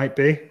teams might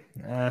be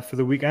for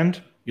the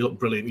weekend. You look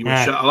brilliant.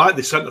 I like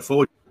the centre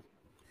forward.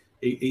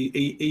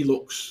 He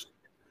looks.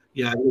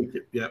 Yeah.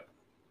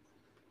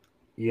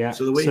 Yeah.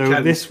 So the weekend.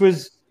 So this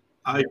was.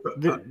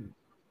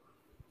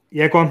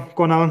 Yeah, go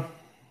on, Alan. Do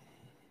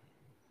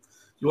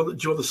you want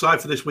the side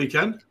for this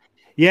weekend?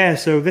 Yeah.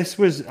 So this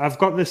was. I've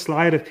got the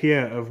slide up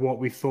here of what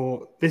we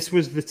thought. This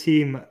was the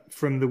team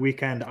from the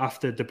weekend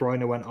after De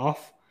Bruyne went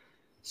off.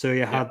 So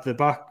you had the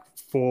back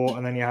four,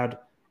 and then you had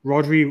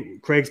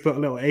Rodri. Craig's put a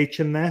little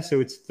H in there, so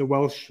it's the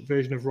Welsh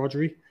version of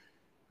Rodri.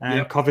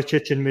 And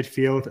Kovacic in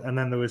midfield, and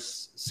then there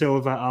was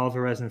Silva,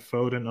 Alvarez, and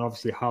Foden, and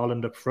obviously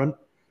Haaland up front.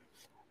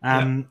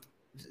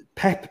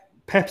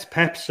 Pep's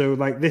Pep. So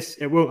like this,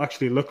 it won't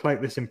actually look like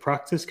this in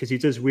practice because he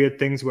does weird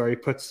things where he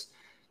puts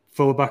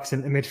fullbacks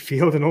into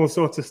midfield and all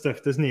sorts of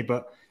stuff, doesn't he?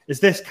 But is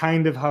this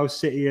kind of how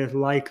City are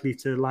likely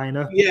to line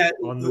up? Yeah,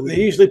 they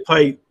usually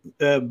play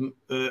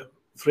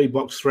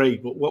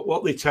 3-box-3, but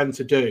what they tend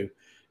to do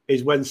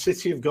is when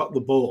City have got the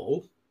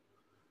ball,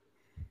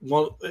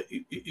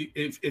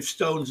 if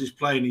Stones is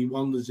playing, he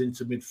wanders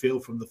into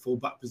midfield from the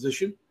fullback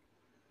position.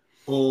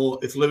 or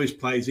if Lewis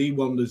plays, he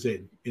wanders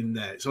in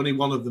there. It's only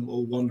one of them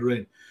will wander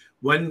in.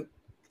 When,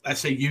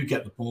 let's say, you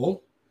get the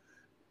ball,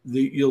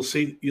 you'll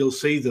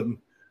see them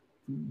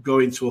go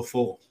into a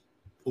 4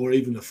 or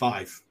even a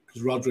 5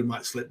 because Rodri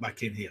might slip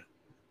back in here.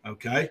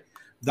 Okay,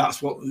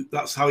 that's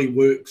how he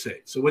works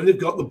it. So when they've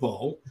got the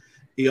ball,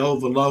 he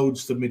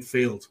overloads the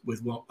midfield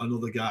with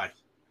another guy.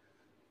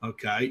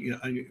 Okay,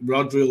 and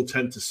Rodri will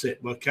tend to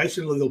sit. Well,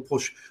 occasionally they'll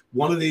push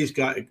one of these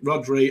guys,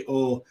 Rodri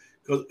or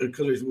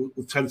because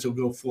will tend to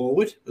go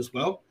forward as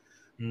well.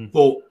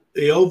 But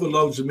he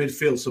overloads the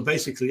midfield, so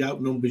basically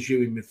outnumbers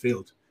you in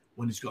midfield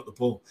when he's got the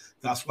ball.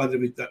 That's why they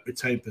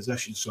retain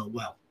possession so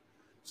well.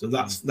 So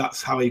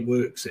that's how he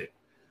works it.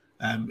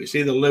 It's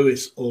either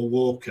Lewis or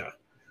Walker.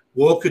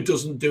 Walker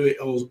doesn't do it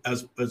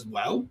as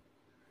well.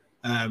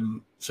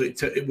 So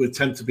it would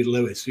tend to be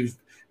Lewis, who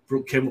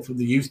came up from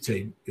the youth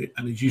team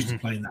and is used to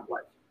playing that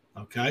way.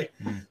 Okay,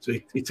 so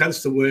he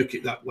tends to work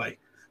it that way.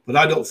 But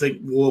I don't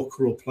think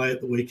Walker will play at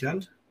the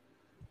weekend.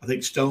 I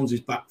think Stones is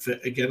back fit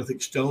again. I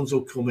think Stones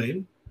will come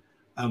in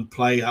and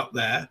play out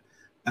there.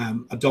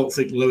 I don't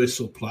think Lewis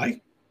will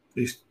play.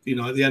 He's,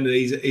 at the end of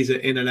the day, he's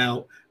in and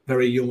out,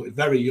 very young.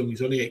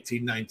 He's only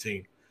 18,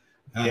 19.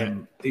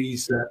 And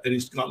he's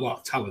got a lot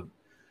of talent,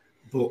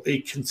 but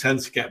he can tend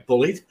to get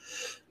bullied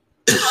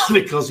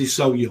because he's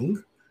so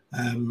young.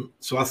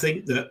 So I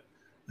think that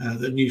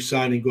the new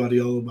signing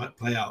Guardiola might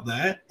play out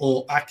there,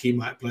 or Aki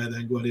might play there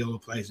and Guardiola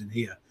plays in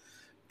here.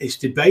 It's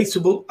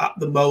debatable at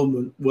the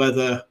moment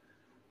whether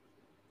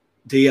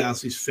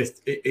Diaz is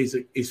fit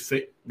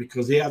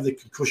because he had the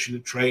concussion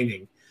of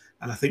training,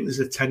 and I think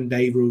there's a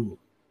 10-day rule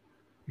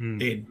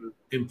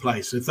in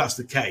place. So if that's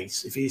the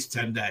case, if he's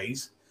 10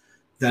 days,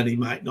 then he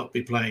might not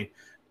be playing.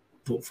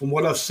 But from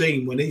what I've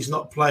seen, when he's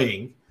not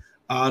playing,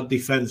 our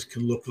defence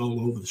can look all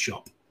over the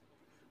shop.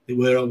 They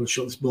were over the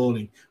shop this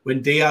morning.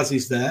 When Diaz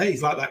is there,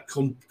 he's like that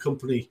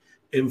company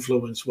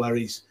influence where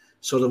he's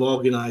sort of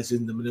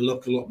organising them and they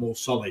look a lot more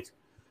solid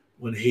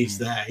when he's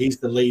there. He's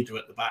the leader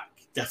at the back,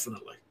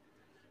 definitely.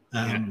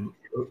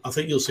 I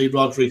think you'll see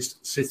Rodri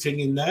sitting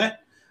in there,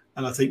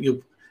 and I think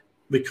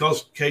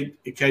because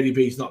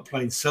KDB is not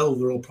playing,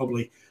 Silva will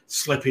probably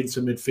slip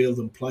into midfield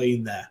and play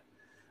in there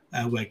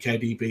where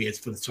KDB is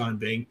for the time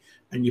being,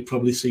 and you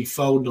probably see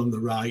Foden on the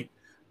right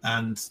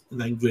and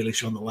then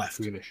Grealish on the left.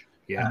 And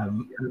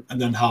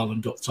then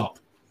Haaland up top.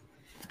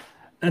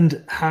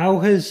 And how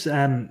has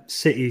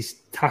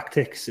City's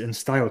tactics and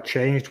style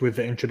changed with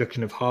the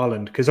introduction of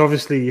Haaland? Because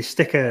obviously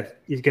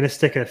you're going to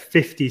stick a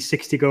 50,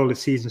 60 goal a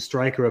season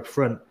striker up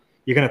front.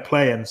 You're going to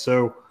play him.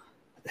 So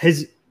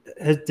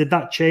did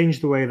that change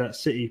the way that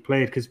City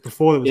played? Because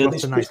before it was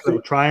lots of nice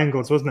little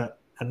triangles, wasn't it?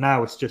 And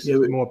now it's just a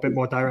bit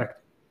more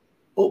direct.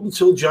 Up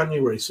until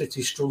January,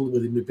 City struggled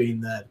with him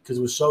being there because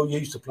they were so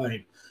used to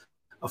playing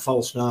a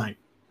false 9.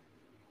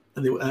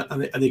 And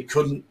they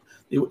couldn't.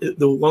 They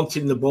were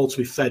wanting the ball to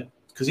be fed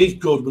because he's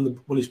good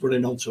when he's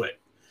running onto it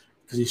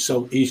because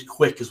he's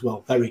quick as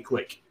well, very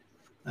quick,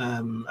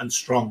 and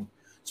strong.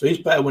 So he's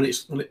better when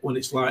it's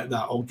like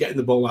that, or getting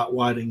the ball out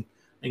wide and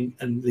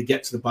they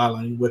get to the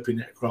byline and whipping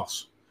it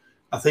across.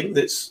 I think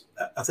they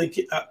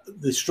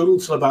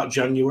struggled till about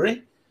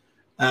January,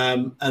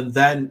 and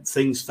then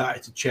things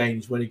started to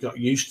change when he got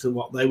used to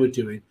what they were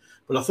doing.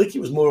 But I think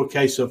it was more a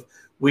case of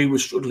we were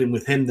struggling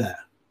with him there.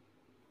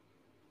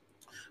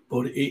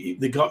 But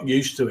they got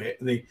used to it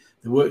and they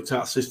worked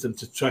out a system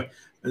to try.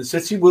 And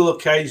City will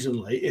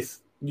occasionally, if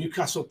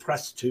Newcastle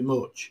press too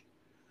much,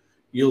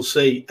 you'll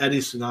see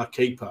Edison, our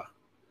keeper,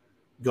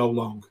 go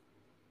long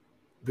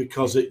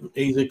because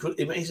he's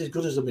as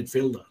good as a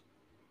midfielder.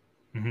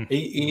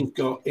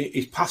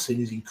 His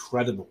passing is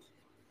incredible,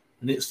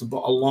 and it's a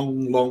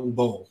long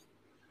ball.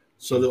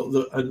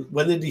 So and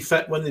when they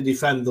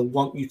defend, they'll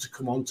want you to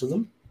come onto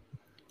them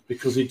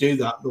because they do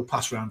that. They'll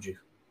pass around you.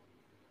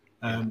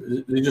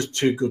 They're just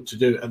too good to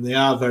do it, and they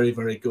are very,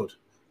 very good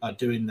at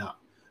doing that.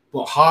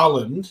 But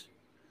Haaland,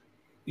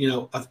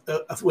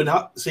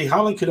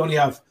 Haaland could only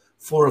have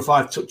 4 or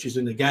 5 touches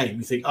in a game.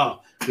 You think,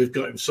 we've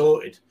got him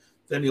sorted.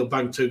 Then he'll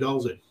bang 2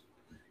 goals in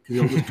because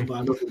he'll just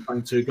combine up and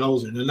bang 2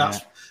 goals in,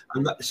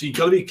 so you've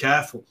got to be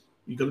careful.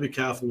 You've got to be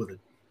careful with him.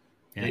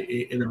 Yeah.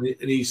 And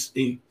he's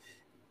at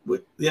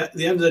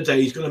the end of the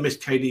day, he's going to miss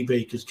KDB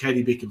because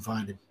KDB can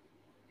find him.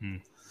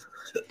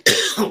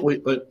 So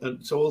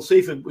we'll see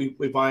if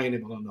we buy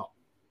anyone or not.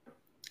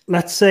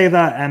 Let's say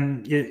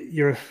that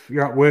you're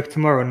at work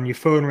tomorrow and your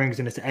phone rings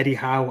and it's Eddie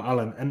Howe,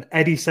 Alan, and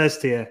Eddie says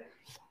to you,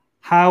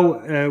 "How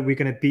are we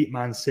going to beat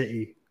Man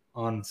City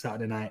on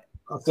Saturday night?"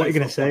 What are you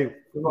going to say?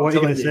 What are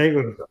you going to say?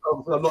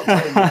 I'm not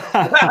telling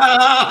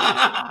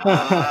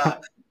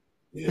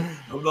you.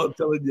 I'm not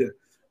telling you.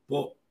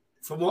 But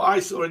from what I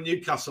saw in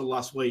Newcastle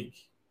last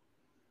week,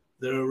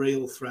 they're a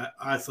real threat.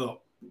 I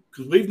thought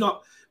because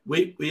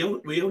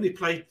we only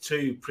played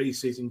 2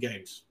 pre-season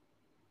games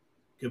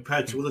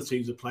compared to other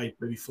teams that played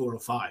maybe 4 or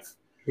 5.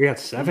 We had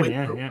 7,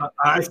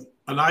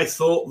 I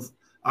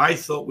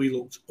thought we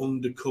looked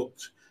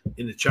undercooked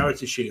in the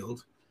Charity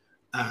Shield,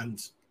 and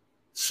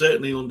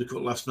certainly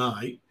undercooked last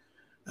night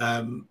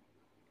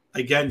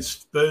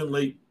against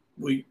Burnley.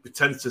 we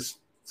tend to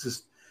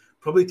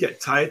probably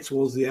get tired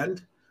towards the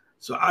end.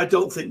 So I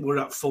don't think we're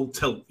at full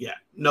tilt yet.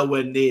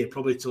 Nowhere near,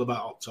 probably till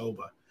about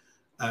October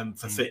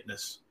for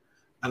fitness.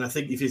 And I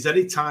think if there's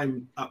any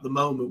time at the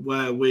moment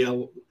where we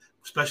are,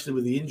 especially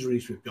with the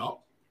injuries we've got,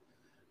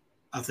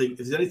 I think if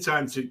there's any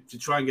time to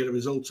try and get a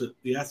result at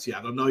the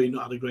Etihad, I know you've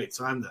not had a great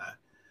time there,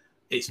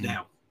 it's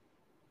now.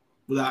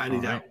 Without any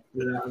doubt.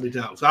 Without any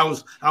doubt. So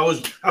I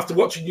was after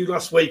watching you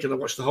last week and I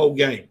watched the whole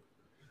game,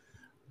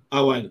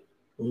 I went,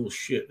 oh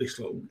shit, this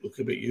look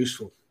a bit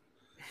useful.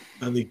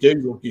 And they do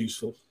look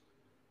useful.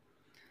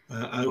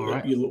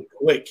 You look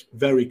quick,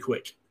 very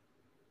quick.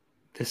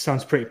 This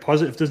sounds pretty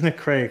positive, doesn't it,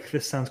 Craig?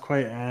 This sounds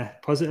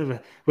quite positive.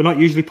 We're not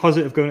usually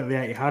positive going to the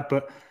Etihad,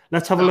 but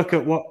let's have a look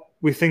at what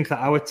we think that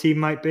our team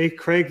might be.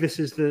 Craig, this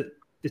is the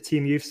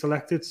team you've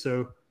selected,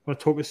 so want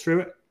to talk us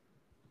through it?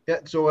 Yeah,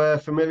 so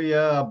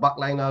familiar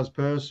backline as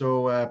per.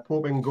 So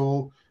Pope in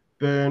goal,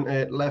 Byrne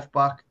at left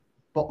back,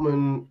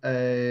 Botman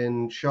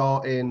and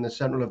Shaw in the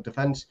central of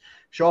defence.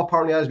 Shaw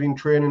apparently has been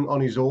training on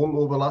his own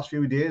over the last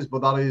few days,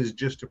 but that is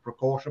just a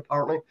precaution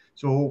apparently.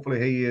 So hopefully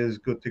he is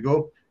good to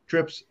go.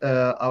 Trips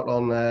out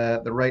on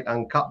the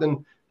right-hand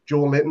captain.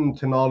 Joe Linton,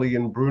 Tonali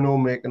and Bruno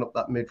making up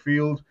that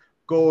midfield.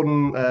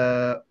 Gordon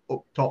up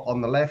top on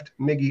the left.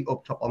 Miggy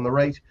up top on the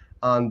right.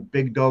 And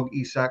Big Dog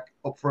Isak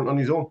up front on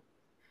his own.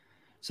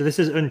 So this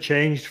is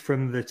unchanged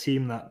from the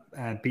team that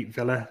beat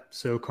Villa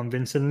so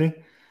convincingly.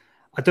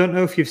 I don't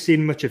know if you've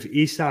seen much of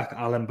Isak,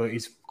 Alan, but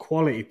he's a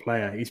quality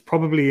player. He's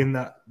probably in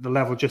the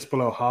level just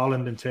below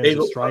Haaland in terms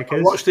of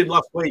strikers. I watched him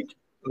last week.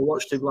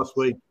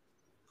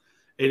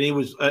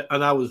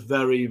 And I was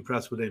very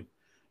impressed with him.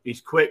 He's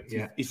quick.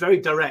 Yeah. He's very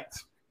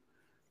direct,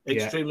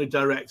 extremely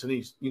direct, and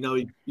he's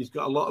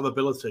got a lot of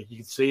ability. You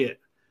can see it.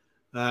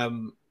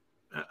 And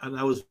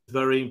I was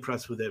very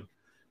impressed with him.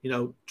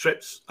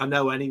 Trips I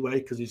know anyway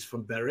because he's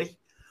from Bury,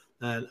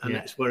 and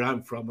that's where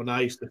I'm from. And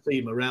I used to see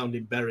him around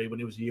in Bury when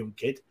he was a young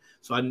kid,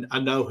 so I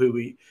know who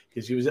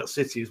because he was at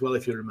City as well,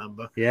 if you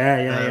remember.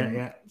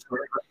 Yeah. So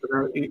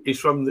he's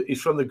from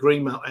the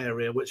Greenmount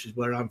area, which is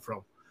where I'm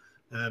from,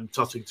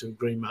 Tottington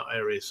Greenmount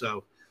area.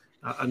 So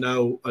I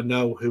know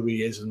who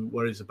he is and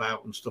where he's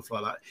about and stuff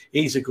like that.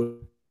 He's a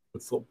good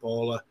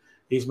footballer.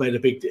 He's made a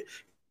big.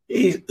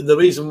 The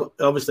reason,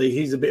 obviously,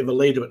 he's a bit of a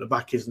leader at the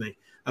back, isn't he?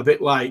 A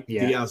bit like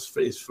Diaz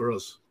is for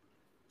us.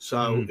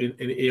 So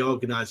he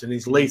organised and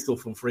he's lethal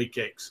from free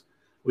kicks.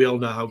 We all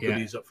know how good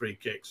he is at free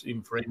kicks,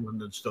 even for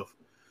England and stuff.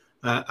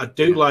 I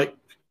do like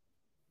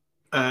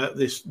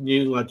this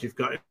new lad you've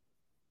got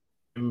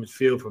in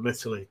midfield from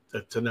Italy,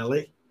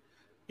 Tonelli.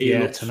 He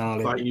looks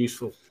quite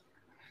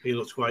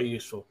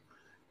useful.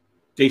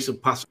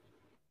 Decent pass.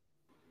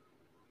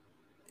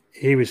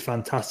 He was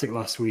fantastic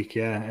last week,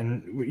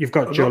 and you've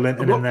got Joe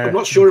Linton in there. I'm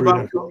not sure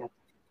about.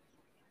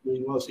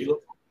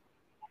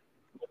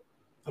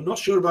 I'm not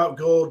sure about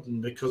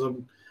Gordon because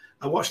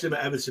I watched him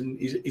at Everton.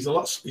 He's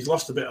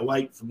lost a bit of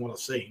weight from what I've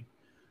seen,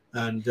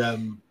 and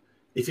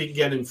if you can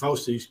get him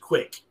faster, he's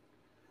quick.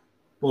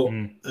 But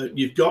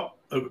you've got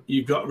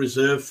a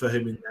reserve for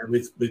him in there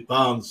with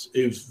Barnes,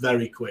 who's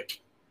very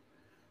quick.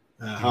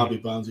 Harvey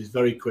Barnes is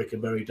very quick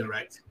and very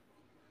direct.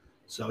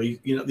 So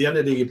at the end of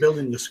the day, you're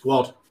building the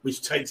squad,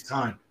 which takes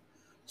time.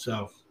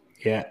 So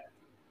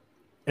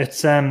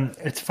it's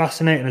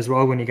fascinating as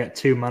well when you get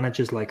two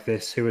managers like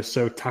this who are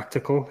so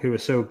tactical, who are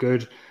so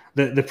good.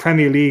 The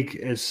Premier League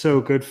is so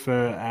good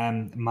for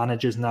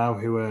managers now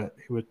who are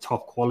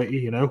top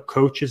quality.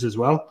 Coaches as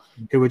well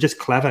who are just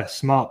clever,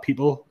 smart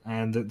people,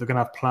 and they're going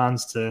to have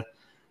plans to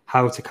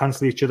how to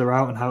cancel each other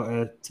out and how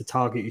to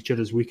target each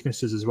other's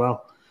weaknesses as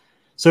well.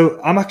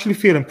 So I'm actually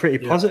feeling pretty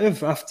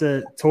positive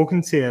after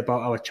talking to you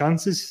about our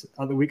chances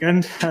at the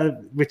weekend,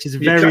 which is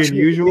very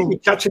unusual. You're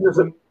catching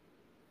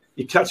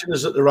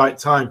us at the right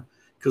time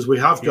because we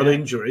have got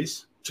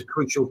injuries to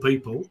crucial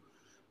people,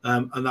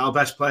 and our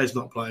best player's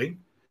not playing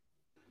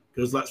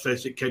because let's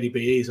face it,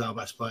 KDB is our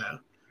best player.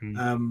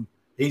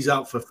 He's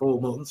out for 4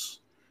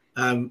 months.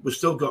 We've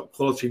still got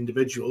quality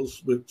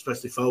individuals,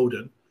 especially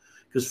Foden,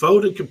 because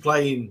Foden can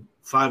play in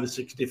 5 or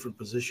 6 different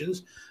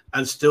positions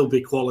and still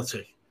be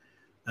quality.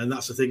 And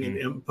that's the thing.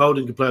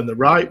 Foden can play on the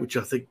right, which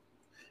I think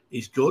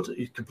is good.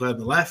 He can play on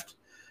the left.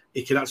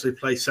 He can actually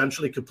play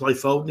centrally. He can play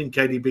Foden in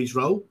KDB's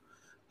role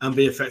and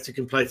be effective. He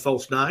can play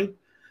false 9.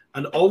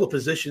 And all the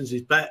positions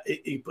he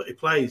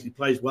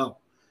plays well.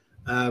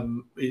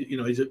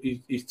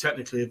 He's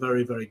technically a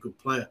very, very good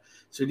player.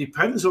 So it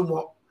depends on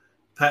what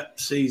Pep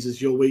sees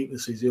as your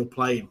weaknesses. He'll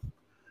play him.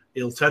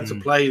 He'll tend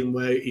to play him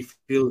where he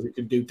feels he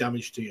can do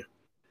damage to you.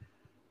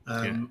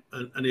 And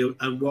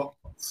what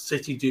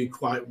City do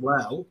quite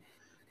well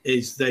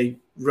is they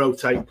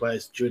rotate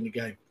players during the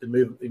game. They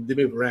move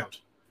around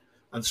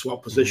and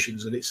swap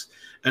positions, and it's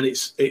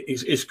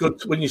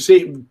good when you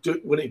see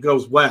it when it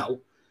goes well.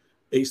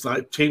 It's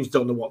like teams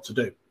don't know what to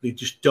do. They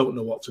just don't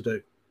know what to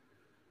do.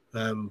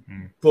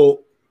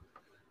 But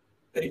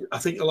I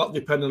think a lot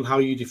depends on how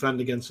you defend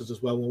against us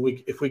as well.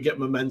 If we get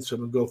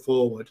momentum and go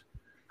forward,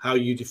 how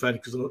you defend.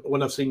 Because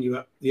when I've seen you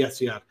at the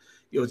Etihad,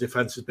 your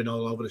defence has been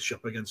all over the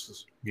shop against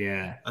us.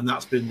 Yeah, and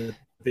that's been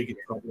biggest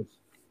problem.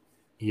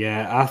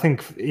 Yeah, I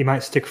think he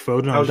might stick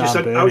Foden on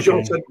How's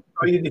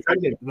you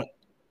defending?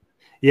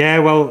 Yeah,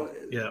 well,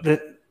 yeah.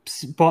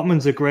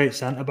 Botman's a great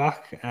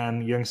centre-back,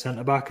 young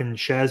centre-back, and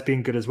Cher's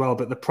been good as well.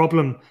 But the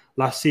problem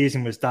last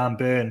season was Dan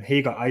Burn.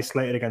 He got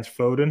isolated against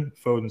Foden.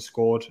 Foden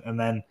scored, and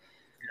then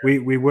we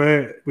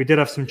did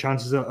have some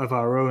chances of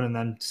our own, and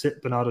then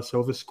Bernardo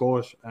Silva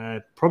scored,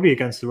 probably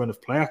against the run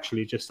of play,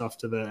 actually, just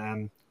after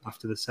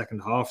the second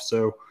half.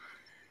 So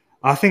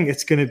I think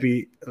it's going to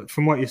be,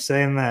 from what you're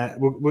saying there,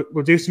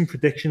 we'll do some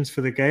predictions for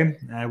the game.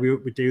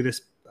 We do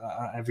this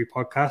every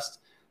podcast.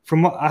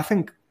 From what I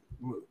think,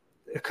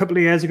 a couple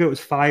of years ago, it was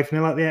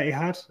 5-0 at the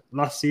Etihad.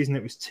 Last season,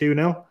 it was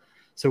 2-0.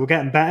 So we're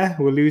getting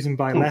better. We're losing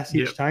by less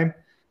each time.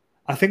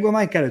 I think we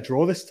might get a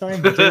draw this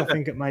time. I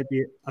think it might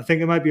be a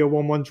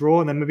 1-1 draw,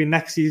 and then maybe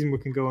next season we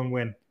can go and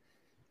win.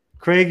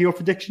 Craig, your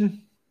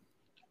prediction?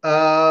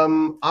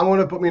 I'm going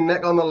to put my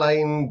neck on the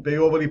line, be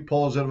overly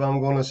positive. I'm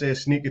going to say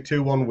sneaky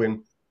 2-1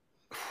 win.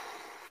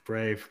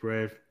 Brave.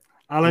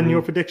 Alan,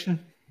 your prediction?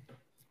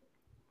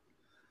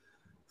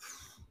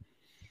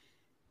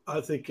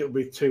 I think it'll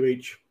be 2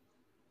 each.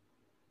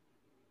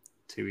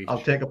 2 each.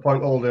 I'll take a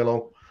point all day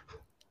long.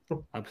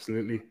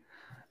 Absolutely.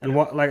 And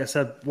like I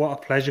said, what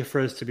a pleasure for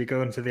us to be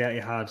going to the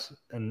Etihad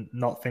and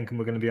not thinking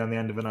we're going to be on the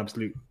end of an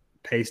absolute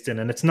pasting.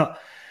 And it's not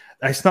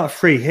a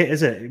free hit,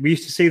 is it? We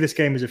used to see this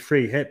game as a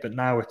free hit, but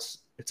now it's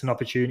an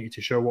opportunity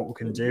to show what we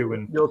can do.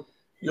 And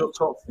your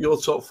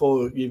top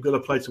four, you've got to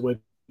play to win.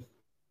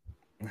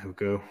 There we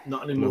go.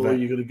 Not anymore.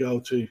 You're going to go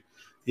to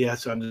the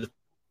Etihad and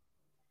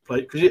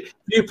play, because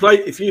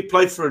if you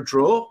play for a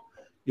draw,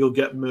 you'll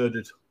get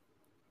murdered.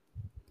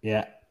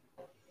 Yeah.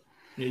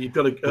 Yeah, you've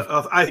got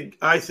to.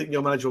 I think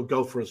your manager will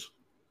go for us.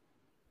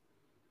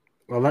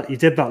 Well, you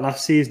did that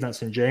last season at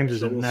St James's,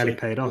 so and nearly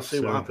paid off.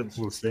 We'll see what happens.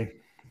 We'll see.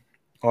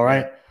 All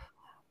right,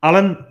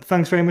 Alan.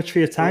 Thanks very much for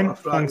your time. Well,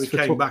 thanks for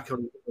came back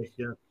on.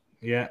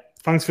 Yeah.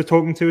 Thanks for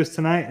talking to us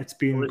tonight. It's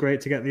been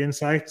great to get the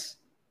insights.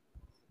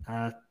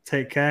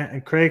 Take care,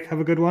 and Craig,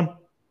 have a good one.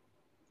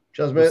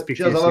 Cheers, mate.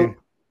 Cheers, Alan. Soon.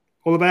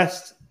 All the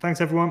best.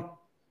 Thanks, everyone.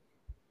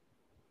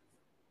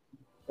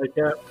 Take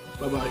care.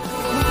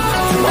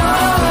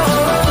 Bye-bye.